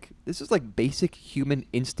 it's like this is like basic human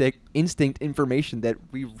instinct information that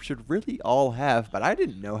we should really all have. But I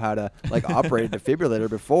didn't know how to like operate a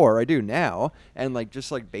defibrillator before. I do now, and like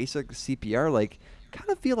just like basic CPR, like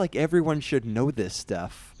kind of feel like everyone should know this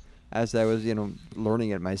stuff. As I was,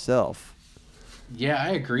 learning it myself. Yeah,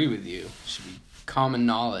 I agree with you. It should be common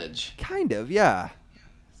knowledge. Kind of, yeah.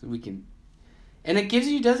 So we can, and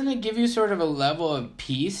doesn't it give you sort of a level of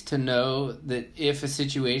peace to know that if a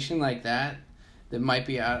situation like that might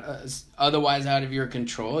be otherwise out of your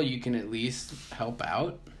control, you can at least help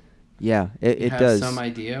out? Yeah, it have does. Some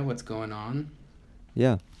idea what's going on.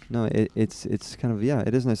 Yeah, no, it's kind of,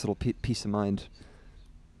 it is a nice little peace of mind.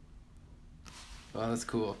 Well, that's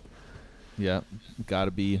cool. Yeah, gotta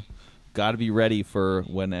be ready for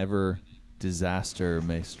whenever disaster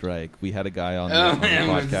may strike. We had a guy on the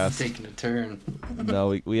podcast. It's taking a turn.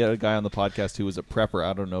 No, we had a guy on the podcast who was a prepper.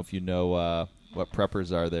 I don't know if you know what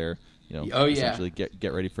preppers are there. Essentially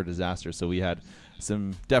get ready for disaster. So we had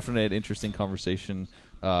some definite interesting conversation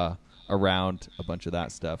around a bunch of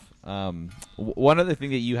that stuff. One other thing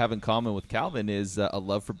that you have in common with Calvin is a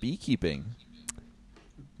love for beekeeping.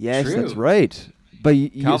 Yes, True. that's right. But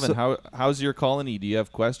Calvin, how's your colony? Do you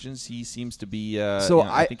have questions? He seems to be.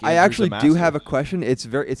 I actually do have a question. It's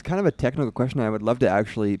kind of a technical question. I would love to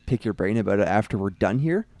actually pick your brain about it after we're done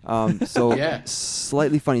here. Yeah.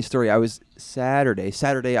 Slightly funny story. I was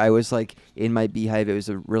Saturday. I was like in my beehive. It was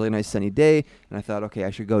a really nice sunny day, and I thought, okay,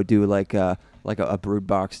 I should go do like a brood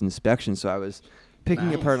box inspection. So I was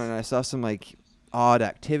picking apart, and I saw some like odd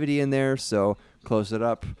activity in there. So closed it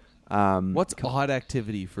up. What's odd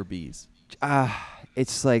activity for bees?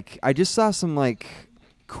 It's like I just saw some like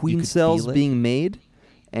queen could cells feel it? being made,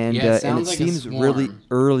 and Yeah, it and it sounds like a seems really swarm.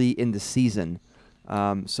 early in the season.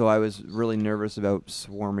 So I was really nervous about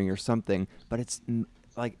swarming or something. But it's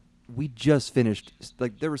like we just finished.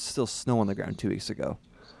 Like there was still snow on the ground 2 weeks ago,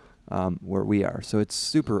 where we are. So it's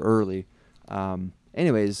super early.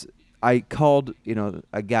 Anyways, I called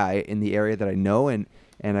a guy in the area that I know, and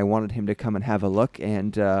I wanted him to come and have a look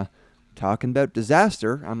and. Talking about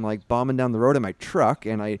disaster, I'm like bombing down the road in my truck,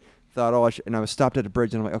 and I thought, and I was stopped at a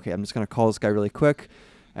bridge, and I'm like, okay, I'm just gonna call this guy really quick,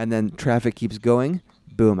 and then traffic keeps going.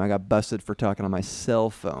 Boom! I got busted for talking on my cell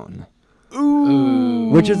phone. Ooh,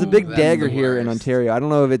 Which is a big that's dagger the here in worst. Ontario. I don't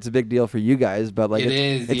know if it's a big deal for you guys, but like It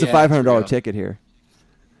is, it's a yeah, $500 it's real. ticket here.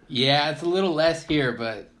 Yeah, it's a little less here,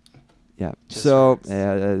 but Yeah. Just So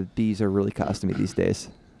hurts. bees are really costing me these days.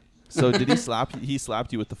 So did he slap? He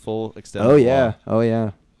slapped you with the full extent. of the Oh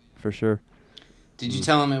yeah, for sure. did you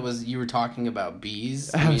tell him you were talking about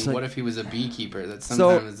bees? I I was mean, like- what if he was a beekeeper? That So-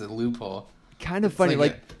 sometimes is a loophole. Kind of It's funny,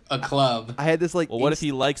 like a club. I had this like. Well, what if inst-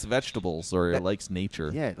 he likes vegetables or likes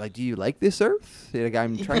nature? Yeah, like, do you like this Earth? Like,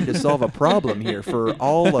 I'm trying to solve a problem here for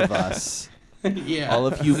all of us. Yeah, All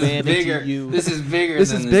of This is humanity, bigger. you- This is bigger. This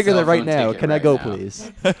than is the bigger cell than right phone now. ticket Can I right go, now.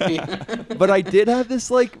 please? But I did have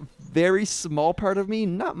this like very small part of me,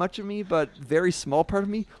 not much of me, but very small part of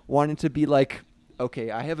me wanting to be like,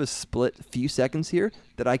 okay, I have a split few seconds here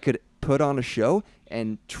that I could put on a show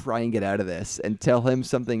and try and get out of this and tell him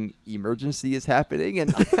something emergency is happening.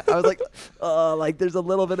 And I was like there's a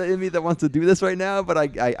little bit in me that wants to do this right now, but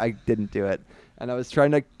I didn't do it. And I was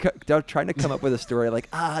trying to come up with a story like,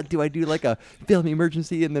 do I do like a film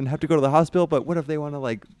emergency and then have to go to the hospital? But what if they want to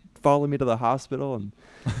like follow me to the hospital? And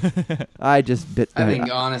I just bit. I think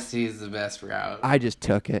honesty is the best route. I just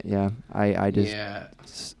took it. Yeah, I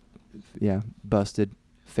just yeah. busted.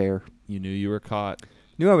 Fair. You knew you were caught.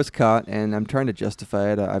 Knew I was caught, and I'm trying to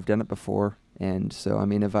justify it. I've done it before, and so I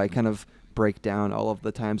mean, if I kind of break down all of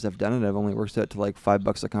the times I've done it, I've only worked out to like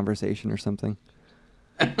 $5 a conversation or something.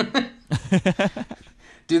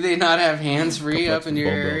 Do they not have hands free Couple up in extra your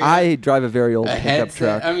phone area? bills. I drive a very old a pickup headset.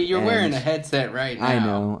 truck. I mean, you're wearing and a headset right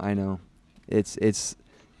now. I know. It's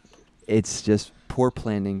just poor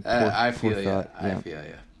planning. Poor, I poor feel you. thought. I Yeah. feel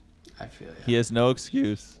you. He has no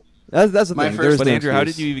excuse. That's the My thing. first- There's But no Andrew, how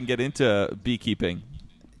excuse. did you even get into beekeeping?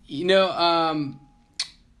 You know,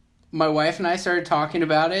 my wife and I started talking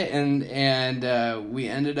about it, and we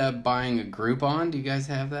ended up buying a Groupon. Do you guys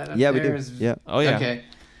have that up Yeah, there? we do. Yeah. Oh yeah. Okay.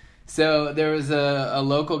 So there was a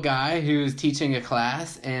local guy who was teaching a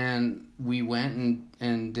class, and we went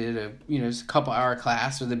and did a just a couple hour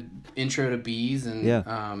class with an intro to bees, and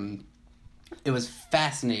Yeah. it was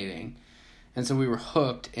fascinating, and so we were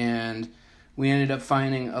hooked. And we ended up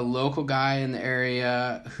finding a local guy in the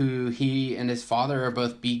area who he and his father are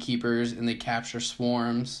both beekeepers, and they capture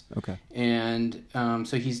swarms. Okay. And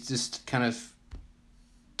so he's just kind of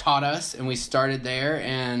taught us, and we started there,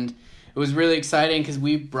 and it was really exciting because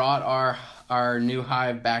we brought our new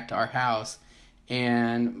hive back to our house,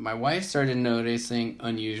 and my wife started noticing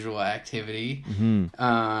unusual activity.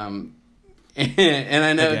 And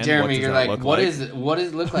I know, Again, Jeremy, what you're does that like, look what like?" is it? What does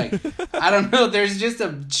it look like? I don't know. There's just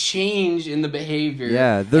a change in the behavior.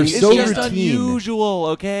 Yeah, they're And so she has just routine. unusual,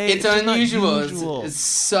 okay? it's just unusual. unusual. It's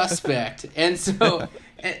suspect, and so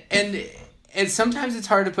and sometimes it's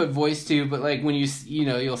hard to put voice to, but like when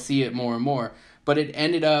you'll see it more and more. But it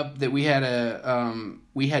ended up that we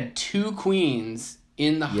had two queens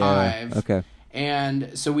in the hive, Okay.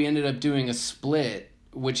 and so we ended up doing a split,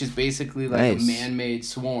 which is basically like Nice. a man-made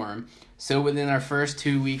swarm. So within our first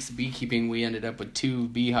 2 weeks of beekeeping, we ended up with 2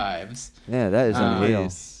 beehives. Yeah, that is unreal.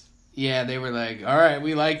 Nice. Yeah, they were like, "All right,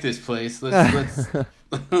 we like this place. Let's let's establish."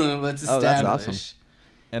 Oh, that's awesome.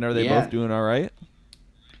 And are they Yeah. both doing all right?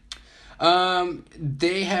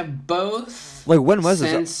 They have both. Like, when was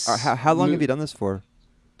since this? How long mo- have you done this for?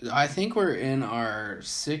 I think we're in our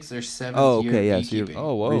 6th or 7th Oh, year okay, of yeah, so you're beekeeping.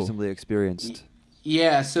 Oh, whoa. reasonably experienced.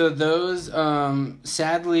 Yeah, so those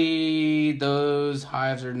sadly those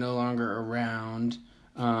hives are no longer around.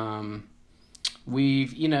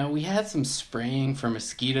 We had some spraying for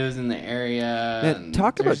mosquitoes in the area. Man, and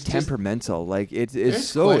talk about there's just- temperamental. Like, it's there's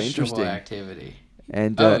so questionable interesting. activity.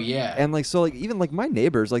 And Oh, yeah. and like, so like, even like my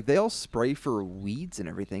neighbors, like, they all spray for weeds and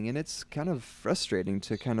everything, and it's kind of frustrating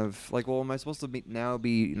to kind of like, well, am I supposed to be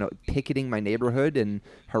picketing my neighborhood and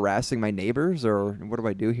harassing my neighbors, or what do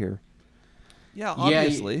I do here? Yeah, Yeah,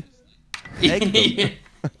 obviously. Egg them.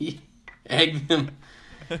 Egg them.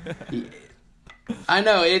 I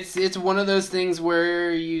know it's one of those things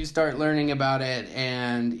where you start learning about it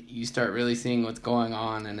and you start really seeing what's going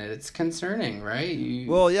on, and it's concerning, right?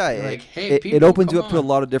 Well, yeah, you're like, hey, it people, opens you come up to a on.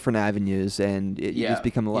 lot of different avenues, and you Yeah, just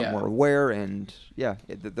become a lot yeah. more aware. And yeah,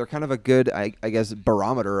 they're kind of a good, I guess,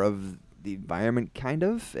 barometer of the environment, kind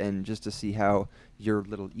of, and just to see how your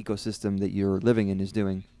little ecosystem that you're living in is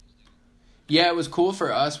doing. Yeah, it was cool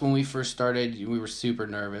for us when we first started. We were super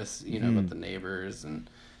nervous, Mm. about the neighbors, and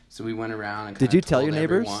so we went around and Did kinda you tell told your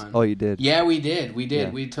neighbors? everyone. Oh, you did. Yeah, we did. We did. Yeah.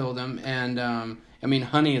 We told them, and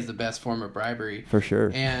honey is the best form of bribery. For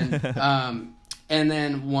sure. And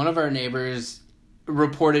then one of our neighbors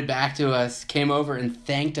reported back to us, came over and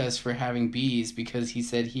thanked us for having bees because he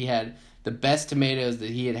said he had the best tomatoes that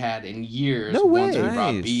he had had in years. No Once we way.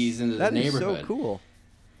 brought Nice. bees into That the is neighborhood. so cool.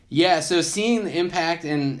 Yeah, so seeing the impact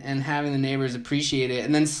and having the neighbors appreciate it,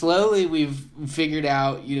 and then slowly we've figured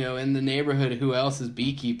out, in the neighborhood who else is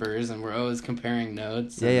beekeepers, and we're always comparing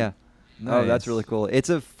notes. Yeah, and- yeah. Oh, that's Nice. really cool. It's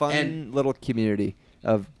a fun And- little community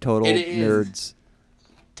of total It is. nerds.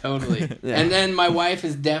 Totally. Yeah. And then my wife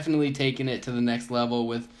has definitely taken it to the next level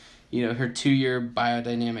with, her 2-year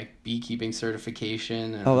biodynamic beekeeping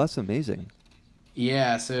certification. And Oh, that's amazing.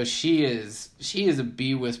 yeah, so she is a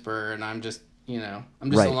bee whisperer, and I'm just, I'm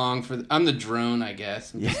just Right. along for I'm the drone, I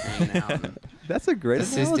guess. I'm just hanging out and That's a great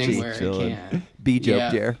assisting analogy. where I Chilling. can. Bee joke,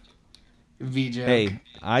 Yeah. Jer. V joke. Hey,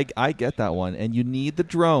 I get that one, and you need the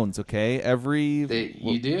drones, okay? Every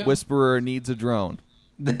You do? whisperer needs a drone.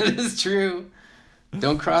 That is true.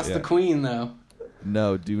 Don't cross Yeah. the queen, though.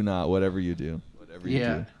 No, do not. Whatever you do, whatever you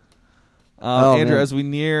Yeah. do. Oh, Andrew, man. as we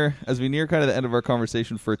near kind of the end of our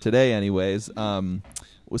conversation for today, anyways,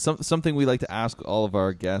 was something we like to ask all of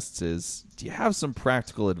our guests is: do you have some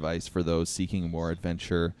practical advice for those seeking more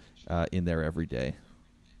adventure in their everyday?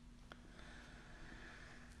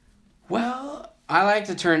 Well, I like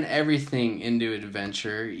to turn everything into an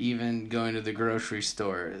adventure, even going to the grocery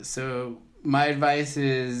store. So my advice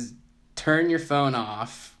is turn your phone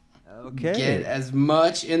off. Okay. Get as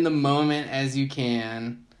much in the moment as you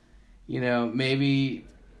can. Maybe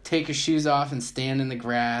take your shoes off and stand in the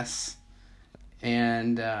grass,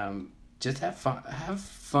 and just have fun. Have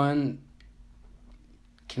fun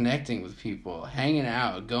connecting with people, hanging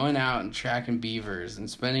out, going out and tracking beavers, and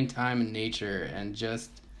spending time in nature, and just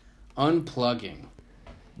unplugging.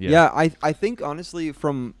 Yeah, I think honestly,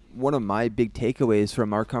 from one of my big takeaways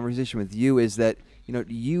from our conversation with you is that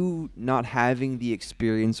you not having the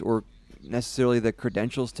experience or necessarily the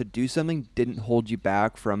credentials to do something didn't hold you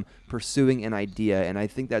back from pursuing an idea. And I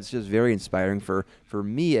think that's just very inspiring for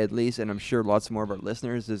me at least, and I'm sure lots more of our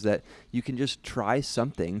listeners, is that you can just try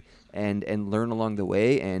something and learn along the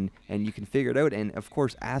way, and you can figure it out, and of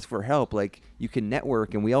course ask for help. Like, you can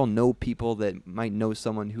network, and we all know people that might know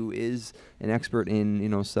someone who is an expert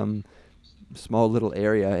in some small little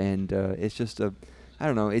area, and it's just I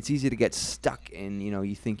don't know, it's easy to get stuck in,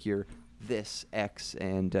 you think you're this X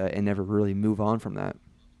and never really move on from that.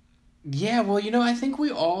 Yeah, well, I think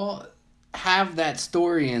we all have that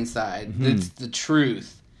story inside. That's the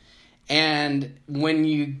truth. And when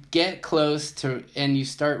you get close to and you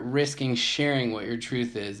start risking sharing what your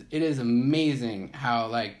truth is, it is amazing how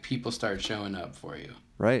like people start showing up for you.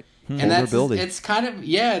 Right. And it's kind of,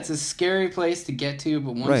 it's a scary place to get to,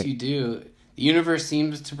 but once you do, the universe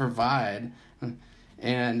seems to provide.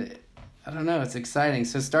 And I don't know, it's exciting.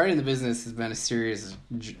 So starting the business has been a serious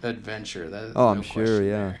adventure. I'm sure, yeah.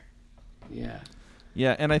 There. Yeah.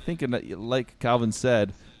 Yeah, and I think, like Calvin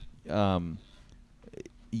said,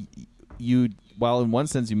 you, while in one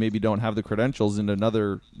sense you maybe don't have the credentials, in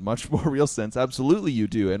another much more real sense, absolutely you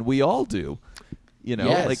do, and we all do.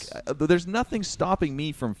 Yes. There's nothing stopping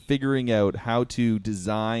me from figuring out how to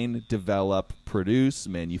design, develop, produce,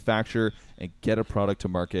 manufacture, and get a product to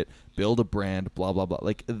market, build a brand, blah, blah, blah.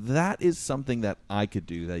 Like, that is something that I could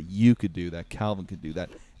do, that you could do, that Calvin could do,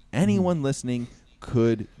 that anyone listening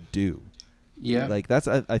could do. Yeah. Like, that's,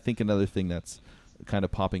 I think, another thing that's kind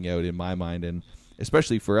of popping out in my mind, and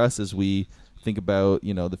especially for us as we think about,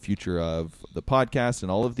 the future of the podcast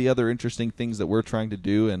and all of the other interesting things that we're trying to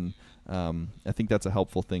do. And I think that's a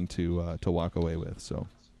helpful thing to walk away with. So,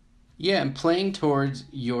 yeah, and playing towards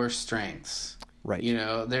your strengths. Right.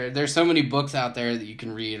 There's so many books out there that you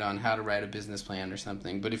can read on how to write a business plan or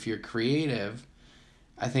something. But if you're creative,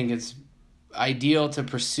 I think it's ideal to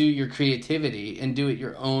pursue your creativity and do it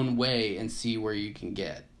your own way and see where you can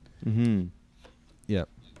get. Mm-hmm. Yeah.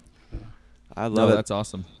 I love it. That's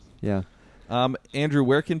awesome. Yeah. Andrew,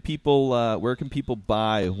 where can people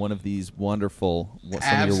buy one of these some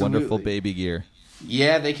of your wonderful baby gear?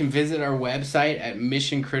 Yeah, they can visit our website at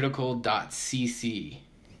missioncritical.cc.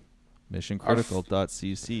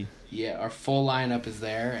 Missioncritical.cc. Yeah, our full lineup is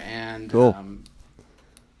there, and cool.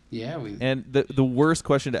 And the worst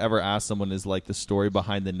question to ever ask someone is like the story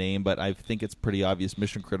behind the name, but I think it's pretty obvious.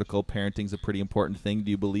 Mission Critical, parenting's a pretty important thing.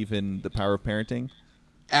 Do you believe in the power of parenting?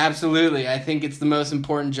 Absolutely. I think it's the most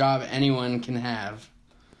important job anyone can have.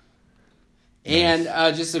 Nice.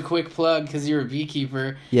 And just a quick plug, because you're a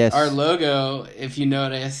beekeeper. Yes. Our logo, if you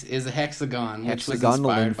notice, is a hexagon, which was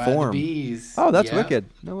inspired by the bees. Oh, that's wicked.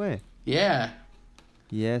 No way. Yeah.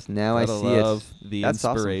 Yes, now I see love it. The that's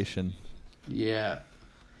inspiration. Awesome. Yeah.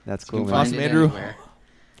 That's cool, man. Awesome, Andrew. Anywhere.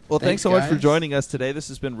 Well, thanks so much for joining us today. This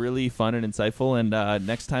has been really fun and insightful. And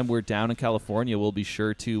next time we're down in California, we'll be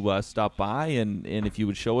sure to stop by. And if you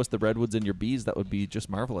would show us the redwoods and your bees, that would be just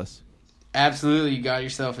marvelous. Absolutely. You got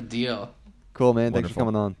yourself a deal. Cool, man. Wonderful. Thanks for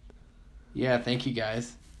coming on. Yeah, thank you,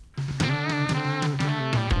 guys.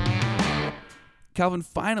 Calvin,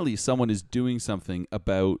 finally someone is doing something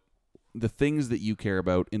about the things that you care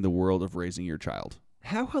about in the world of raising your child.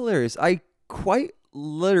 How hilarious. I quite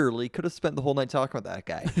literally could have spent the whole night talking about that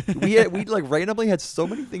guy. we like randomly had so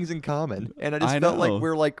many things in common, and I just felt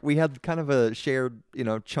like we had kind of a shared,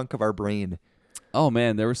 chunk of our brain. Oh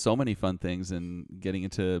man, there were so many fun things, and getting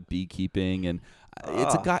into beekeeping, and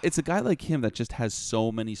it's a guy like him that just has so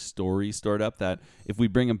many stories stored up that if we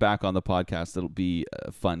bring him back on the podcast, it'll be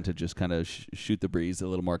fun to just kind of shoot the breeze a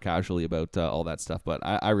little more casually about all that stuff. But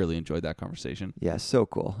I really enjoyed that conversation. Yeah, so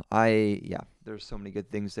cool. There's so many good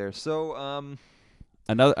things there. So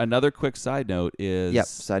Another quick side note is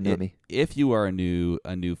side note me. If you are a new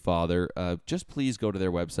father, just please go to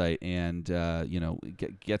their website and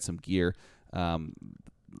get some gear.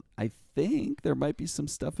 I think there might be some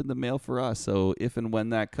stuff in the mail for us. So if and when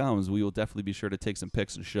that comes, we will definitely be sure to take some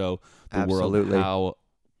pics and show the world how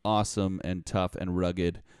awesome and tough and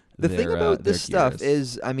rugged the thing about this stuff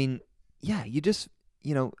is. You just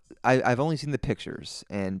I've only seen the pictures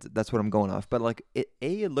and that's what I'm going off. But like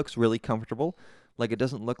it looks really comfortable. Like it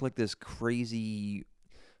doesn't look like this crazy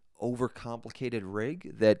overcomplicated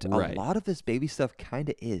rig that a lot of this baby stuff kind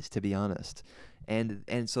of is, to be honest.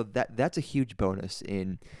 And so that's a huge bonus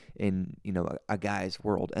in a guy's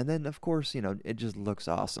world. And then of course, it just looks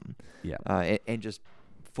awesome. Yeah. And just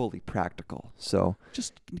fully practical. So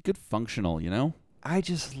just good functional, I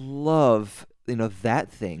just love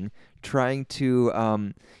that thing trying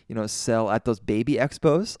to sell at those baby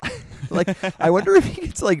expos. Like I wonder if he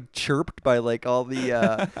gets like chirped by like all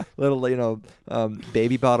the little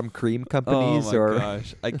baby bottom cream companies. Oh my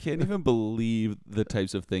gosh, I can't even believe the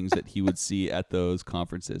types of things that he would see at those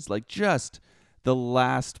conferences. Like just the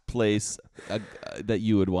last place that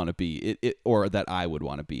you would want to be, or that I would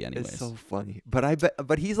want to be, anyways. It's so funny,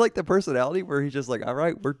 but he's like the personality where he's just like, all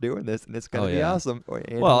right, we're doing this, and it's gonna be awesome.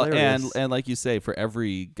 And like you say, for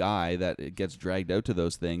every guy that gets dragged out to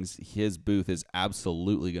those things, his booth is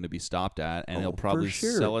absolutely going to be stopped at, and he'll probably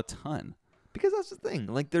sell a ton. Because that's the thing.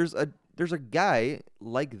 Like, there's there's a guy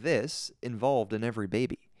like this involved in every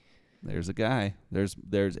baby. There's a guy. There's.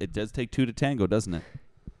 It does take two to tango, doesn't it?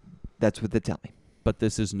 That's what they tell me. But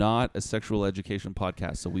this is not a sexual education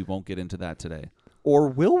podcast, so we won't get into that today. Or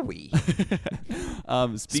will we?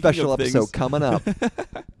 Special episode coming up.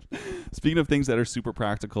 Speaking of things that are super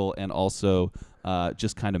practical and also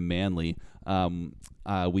just kind of manly,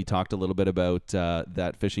 we talked a little bit about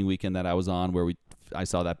that fishing weekend that I was on where I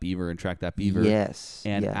saw that beaver and tracked that beaver. Yes.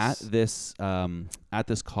 And yes. at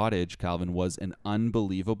this cottage, Calvin, was an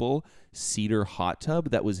unbelievable cedar hot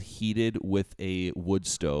tub that was heated with a wood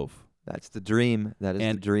stove. That's the dream. That is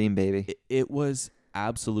the dream, baby. It was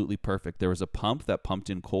absolutely perfect. There was a pump that pumped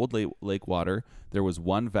in cold lake water. There was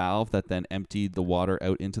one valve that then emptied the water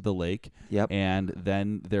out into the lake. Yep. And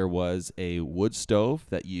then there was a wood stove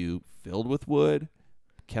that you filled with wood,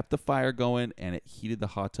 kept the fire going, and it heated the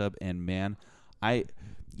hot tub. And man,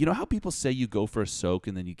 you know how people say you go for a soak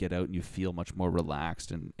and then you get out and you feel much more relaxed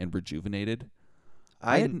and rejuvenated?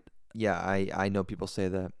 I know people say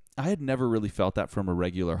that. I had never really felt that from a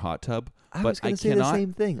regular hot tub. I was going to say the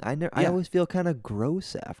same thing. I always feel kind of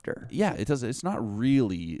gross after. Yeah, it does. It's not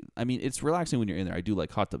really. I mean, it's relaxing when you're in there. I do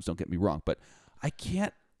like hot tubs. Don't get me wrong, but I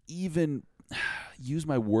can't even use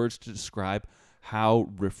my words to describe how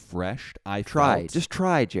refreshed I felt. Just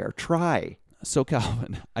try, Jer. Try. So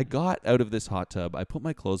Calvin, I got out of this hot tub. I put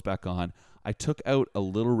my clothes back on. I took out a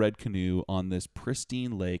little red canoe on this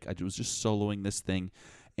pristine lake. I was just soloing this thing,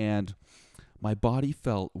 and my body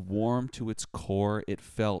felt warm to its core. It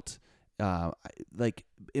felt like,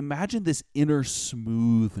 imagine this inner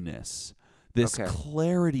smoothness, this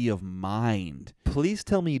clarity of mind. Please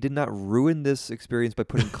tell me you did not ruin this experience by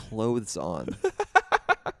putting clothes on.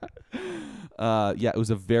 Yeah, it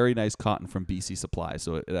was a very nice cotton from BC Supply,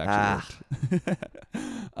 so it actually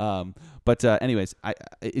worked. But anyways,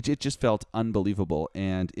 it just felt unbelievable,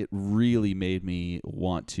 and it really made me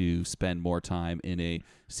want to spend more time in a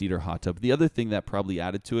cedar hot tub. The other thing that probably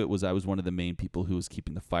added to it was I was one of the main people who was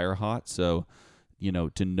keeping the fire hot, so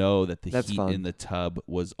to know that the heat in the tub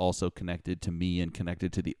was also connected to me and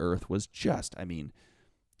connected to the earth was just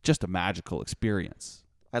a magical experience.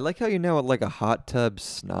 I like how you're now like a hot tub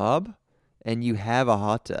snob. And you have a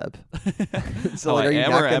hot tub. So I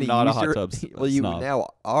am or am not a hot tub snob? Well, you now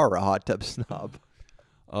are a hot tub snob.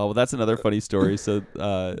 Oh, well, that's another funny story. So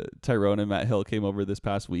Tyrone and Matt Hill came over this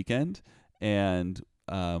past weekend, and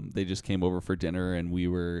they just came over for dinner, and we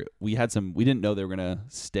didn't know they were going to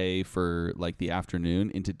stay for like the afternoon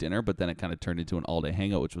into dinner, but then it kind of turned into an all-day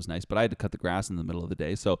hangout, which was nice. But I had to cut the grass in the middle of the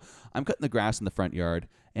day. So I'm cutting the grass in the front yard,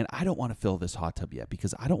 and I don't want to fill this hot tub yet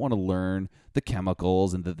because I don't want to learn the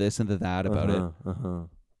chemicals and the this and the that about it.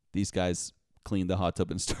 These guys cleaned the hot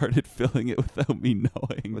tub and started filling it without me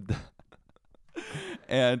knowing.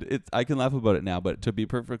 And I can laugh about it now, but to be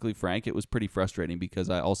perfectly frank, it was pretty frustrating because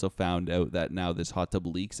I also found out that now this hot tub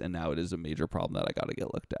leaks, and now it is a major problem that I got to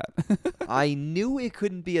get looked at. I knew it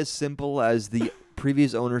couldn't be as simple as the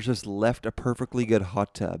previous owners just left a perfectly good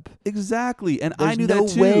hot tub. Exactly, and There's I knew no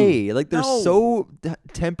that too. way. Like they're so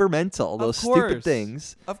temperamental. Those stupid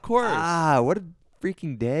things. Of course. What a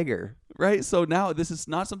freaking dagger. Right, so now this is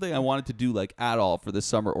not something I wanted to do like at all for the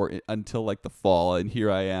summer or until like the fall, and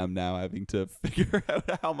here I am now having to figure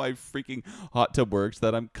out how my freaking hot tub works.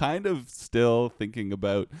 That I'm kind of still thinking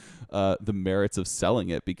about the merits of selling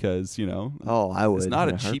it because I would. It's not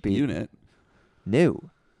a cheap unit.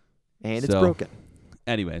 No, and it's broken.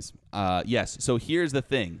 Anyways, yes. So here's the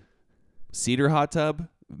thing: cedar hot tub,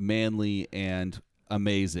 manly and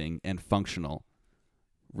amazing and functional.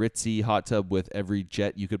 Ritzy hot tub with every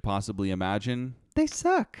jet you could possibly imagine. They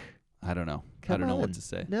suck. I don't know. Come I don't know on. what to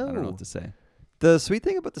say. No. I don't know what to say. The sweet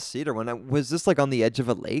thing about the cedar one, was this like on the edge of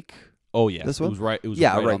a lake? Oh yeah, this one? It was right. It was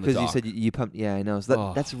right on the because dock. you said you pumped. Yeah, I know.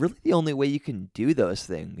 So that's really the only way you can do those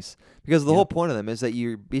things because the whole point of them is that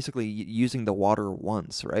you're basically using the water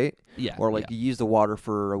once, right? Yeah. Or like you use the water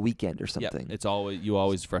for a weekend or something. Yeah. It's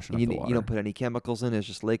always freshen up the water. You don't put any chemicals in. It's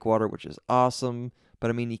just lake water, which is awesome.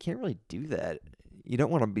 But I mean, you can't really do that. You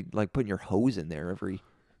don't want to be like putting your hose in there every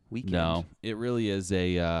weekend. No, it really is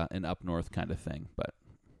an up north kind of thing. But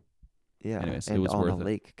yeah, anyways, and it was on worth a it.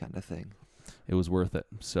 lake kind of thing. It was worth it.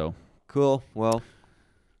 So cool. Well,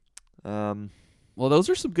 those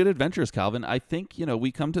are some good adventures, Calvin. I think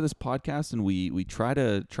we come to this podcast and we try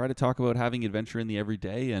to talk about having adventure in the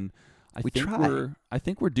everyday, and I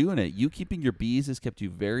think we're doing it. You keeping your bees has kept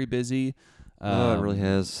you very busy. It really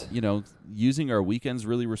has. Using our weekends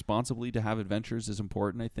really responsibly to have adventures is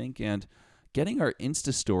important, I think, and getting our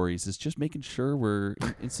Insta stories is just making sure we're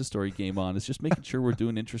Insta story game on. It's just making sure we're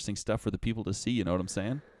doing interesting stuff for the people to see. You know what I'm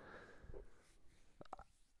saying?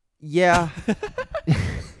 Yeah.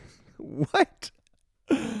 What?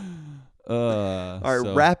 All right,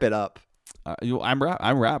 So, wrap it up. I'm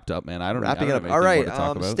wrapped up, man. I don't Wrapping have it up. anything All more right, to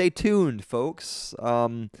talk about. stay tuned, folks.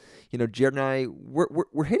 Jared and I,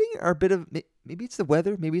 we're hitting our bit of, maybe it's the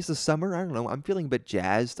weather, maybe it's the summer. I don't know. I'm feeling a bit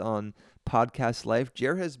jazzed on podcast life.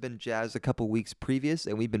 Jared has been jazzed a couple weeks previous,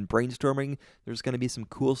 and we've been brainstorming. There's going to be some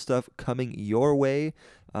cool stuff coming your way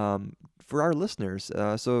for our listeners.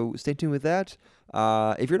 So stay tuned with that.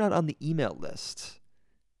 If you're not on the email list,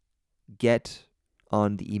 get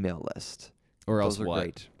on the email list. Or else Those are what?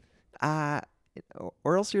 great.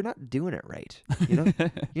 Or else you're not doing it right.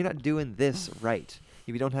 You're not doing this right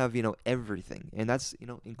if you don't have everything, and that's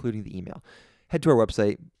including the email. Head to our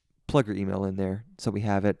website, plug your email in there so we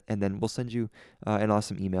have it, and then we'll send you an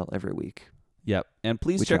awesome email every week. Yep. And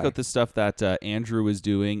please check out the stuff that Andrew is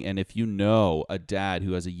doing. And if you know a dad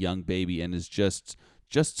who has a young baby and is just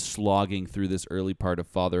slogging through this early part of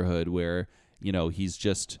fatherhood where, he's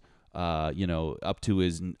just, up to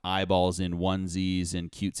his eyeballs in onesies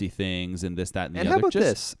and cutesy things and this, that, and the other. And how about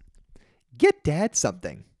this? Get dad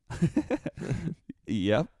something.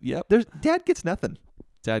 Yep. Dad gets nothing.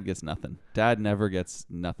 Dad gets nothing. Dad never gets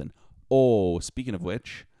nothing. Oh, speaking of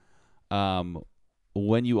which,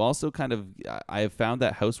 when you also I have found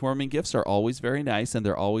that housewarming gifts are always very nice and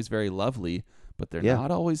they're always very lovely, but they're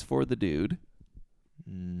not always for the dude.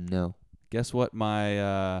 No. Guess what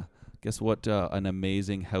an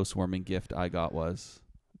amazing housewarming gift I got was?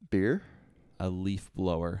 Beer? A leaf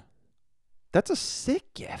blower. That's a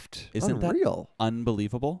sick gift. Isn't Unreal. that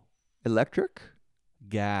unbelievable? Electric?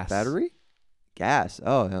 Gas. Battery? Gas.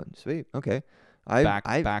 Oh, sweet. Okay.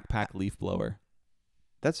 Backpack leaf blower.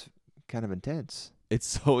 That's kind of intense. It's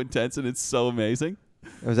so intense and it's so amazing.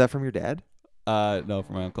 Was that from your dad? No,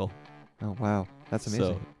 from my uncle. Oh, wow. That's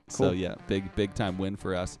amazing. So Cool. yeah, big time win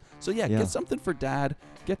for us. So yeah, Yeah. get something for dad.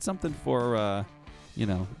 Get something for,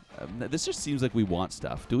 this just seems like we want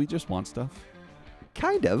stuff. Do we just want stuff?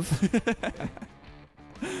 Kind of.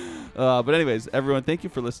 But anyways, everyone, thank you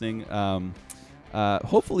for listening.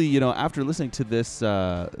 Hopefully, after listening to this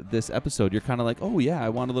episode, you're kind of like, oh yeah, I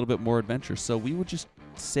want a little bit more adventure. So we would just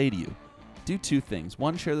say to you, do two things.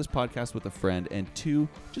 One, share this podcast with a friend, and two,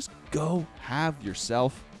 just go have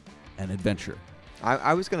yourself an adventure.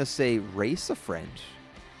 I was going to say race a friend.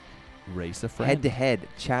 Race a friend. Head-to-head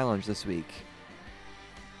challenge this week.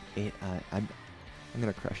 I'm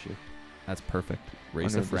going to crush you. That's perfect.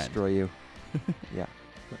 Race I'm a friend. destroy you. Yeah.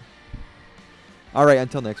 All right,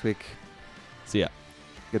 until next week. See ya.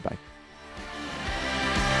 Goodbye.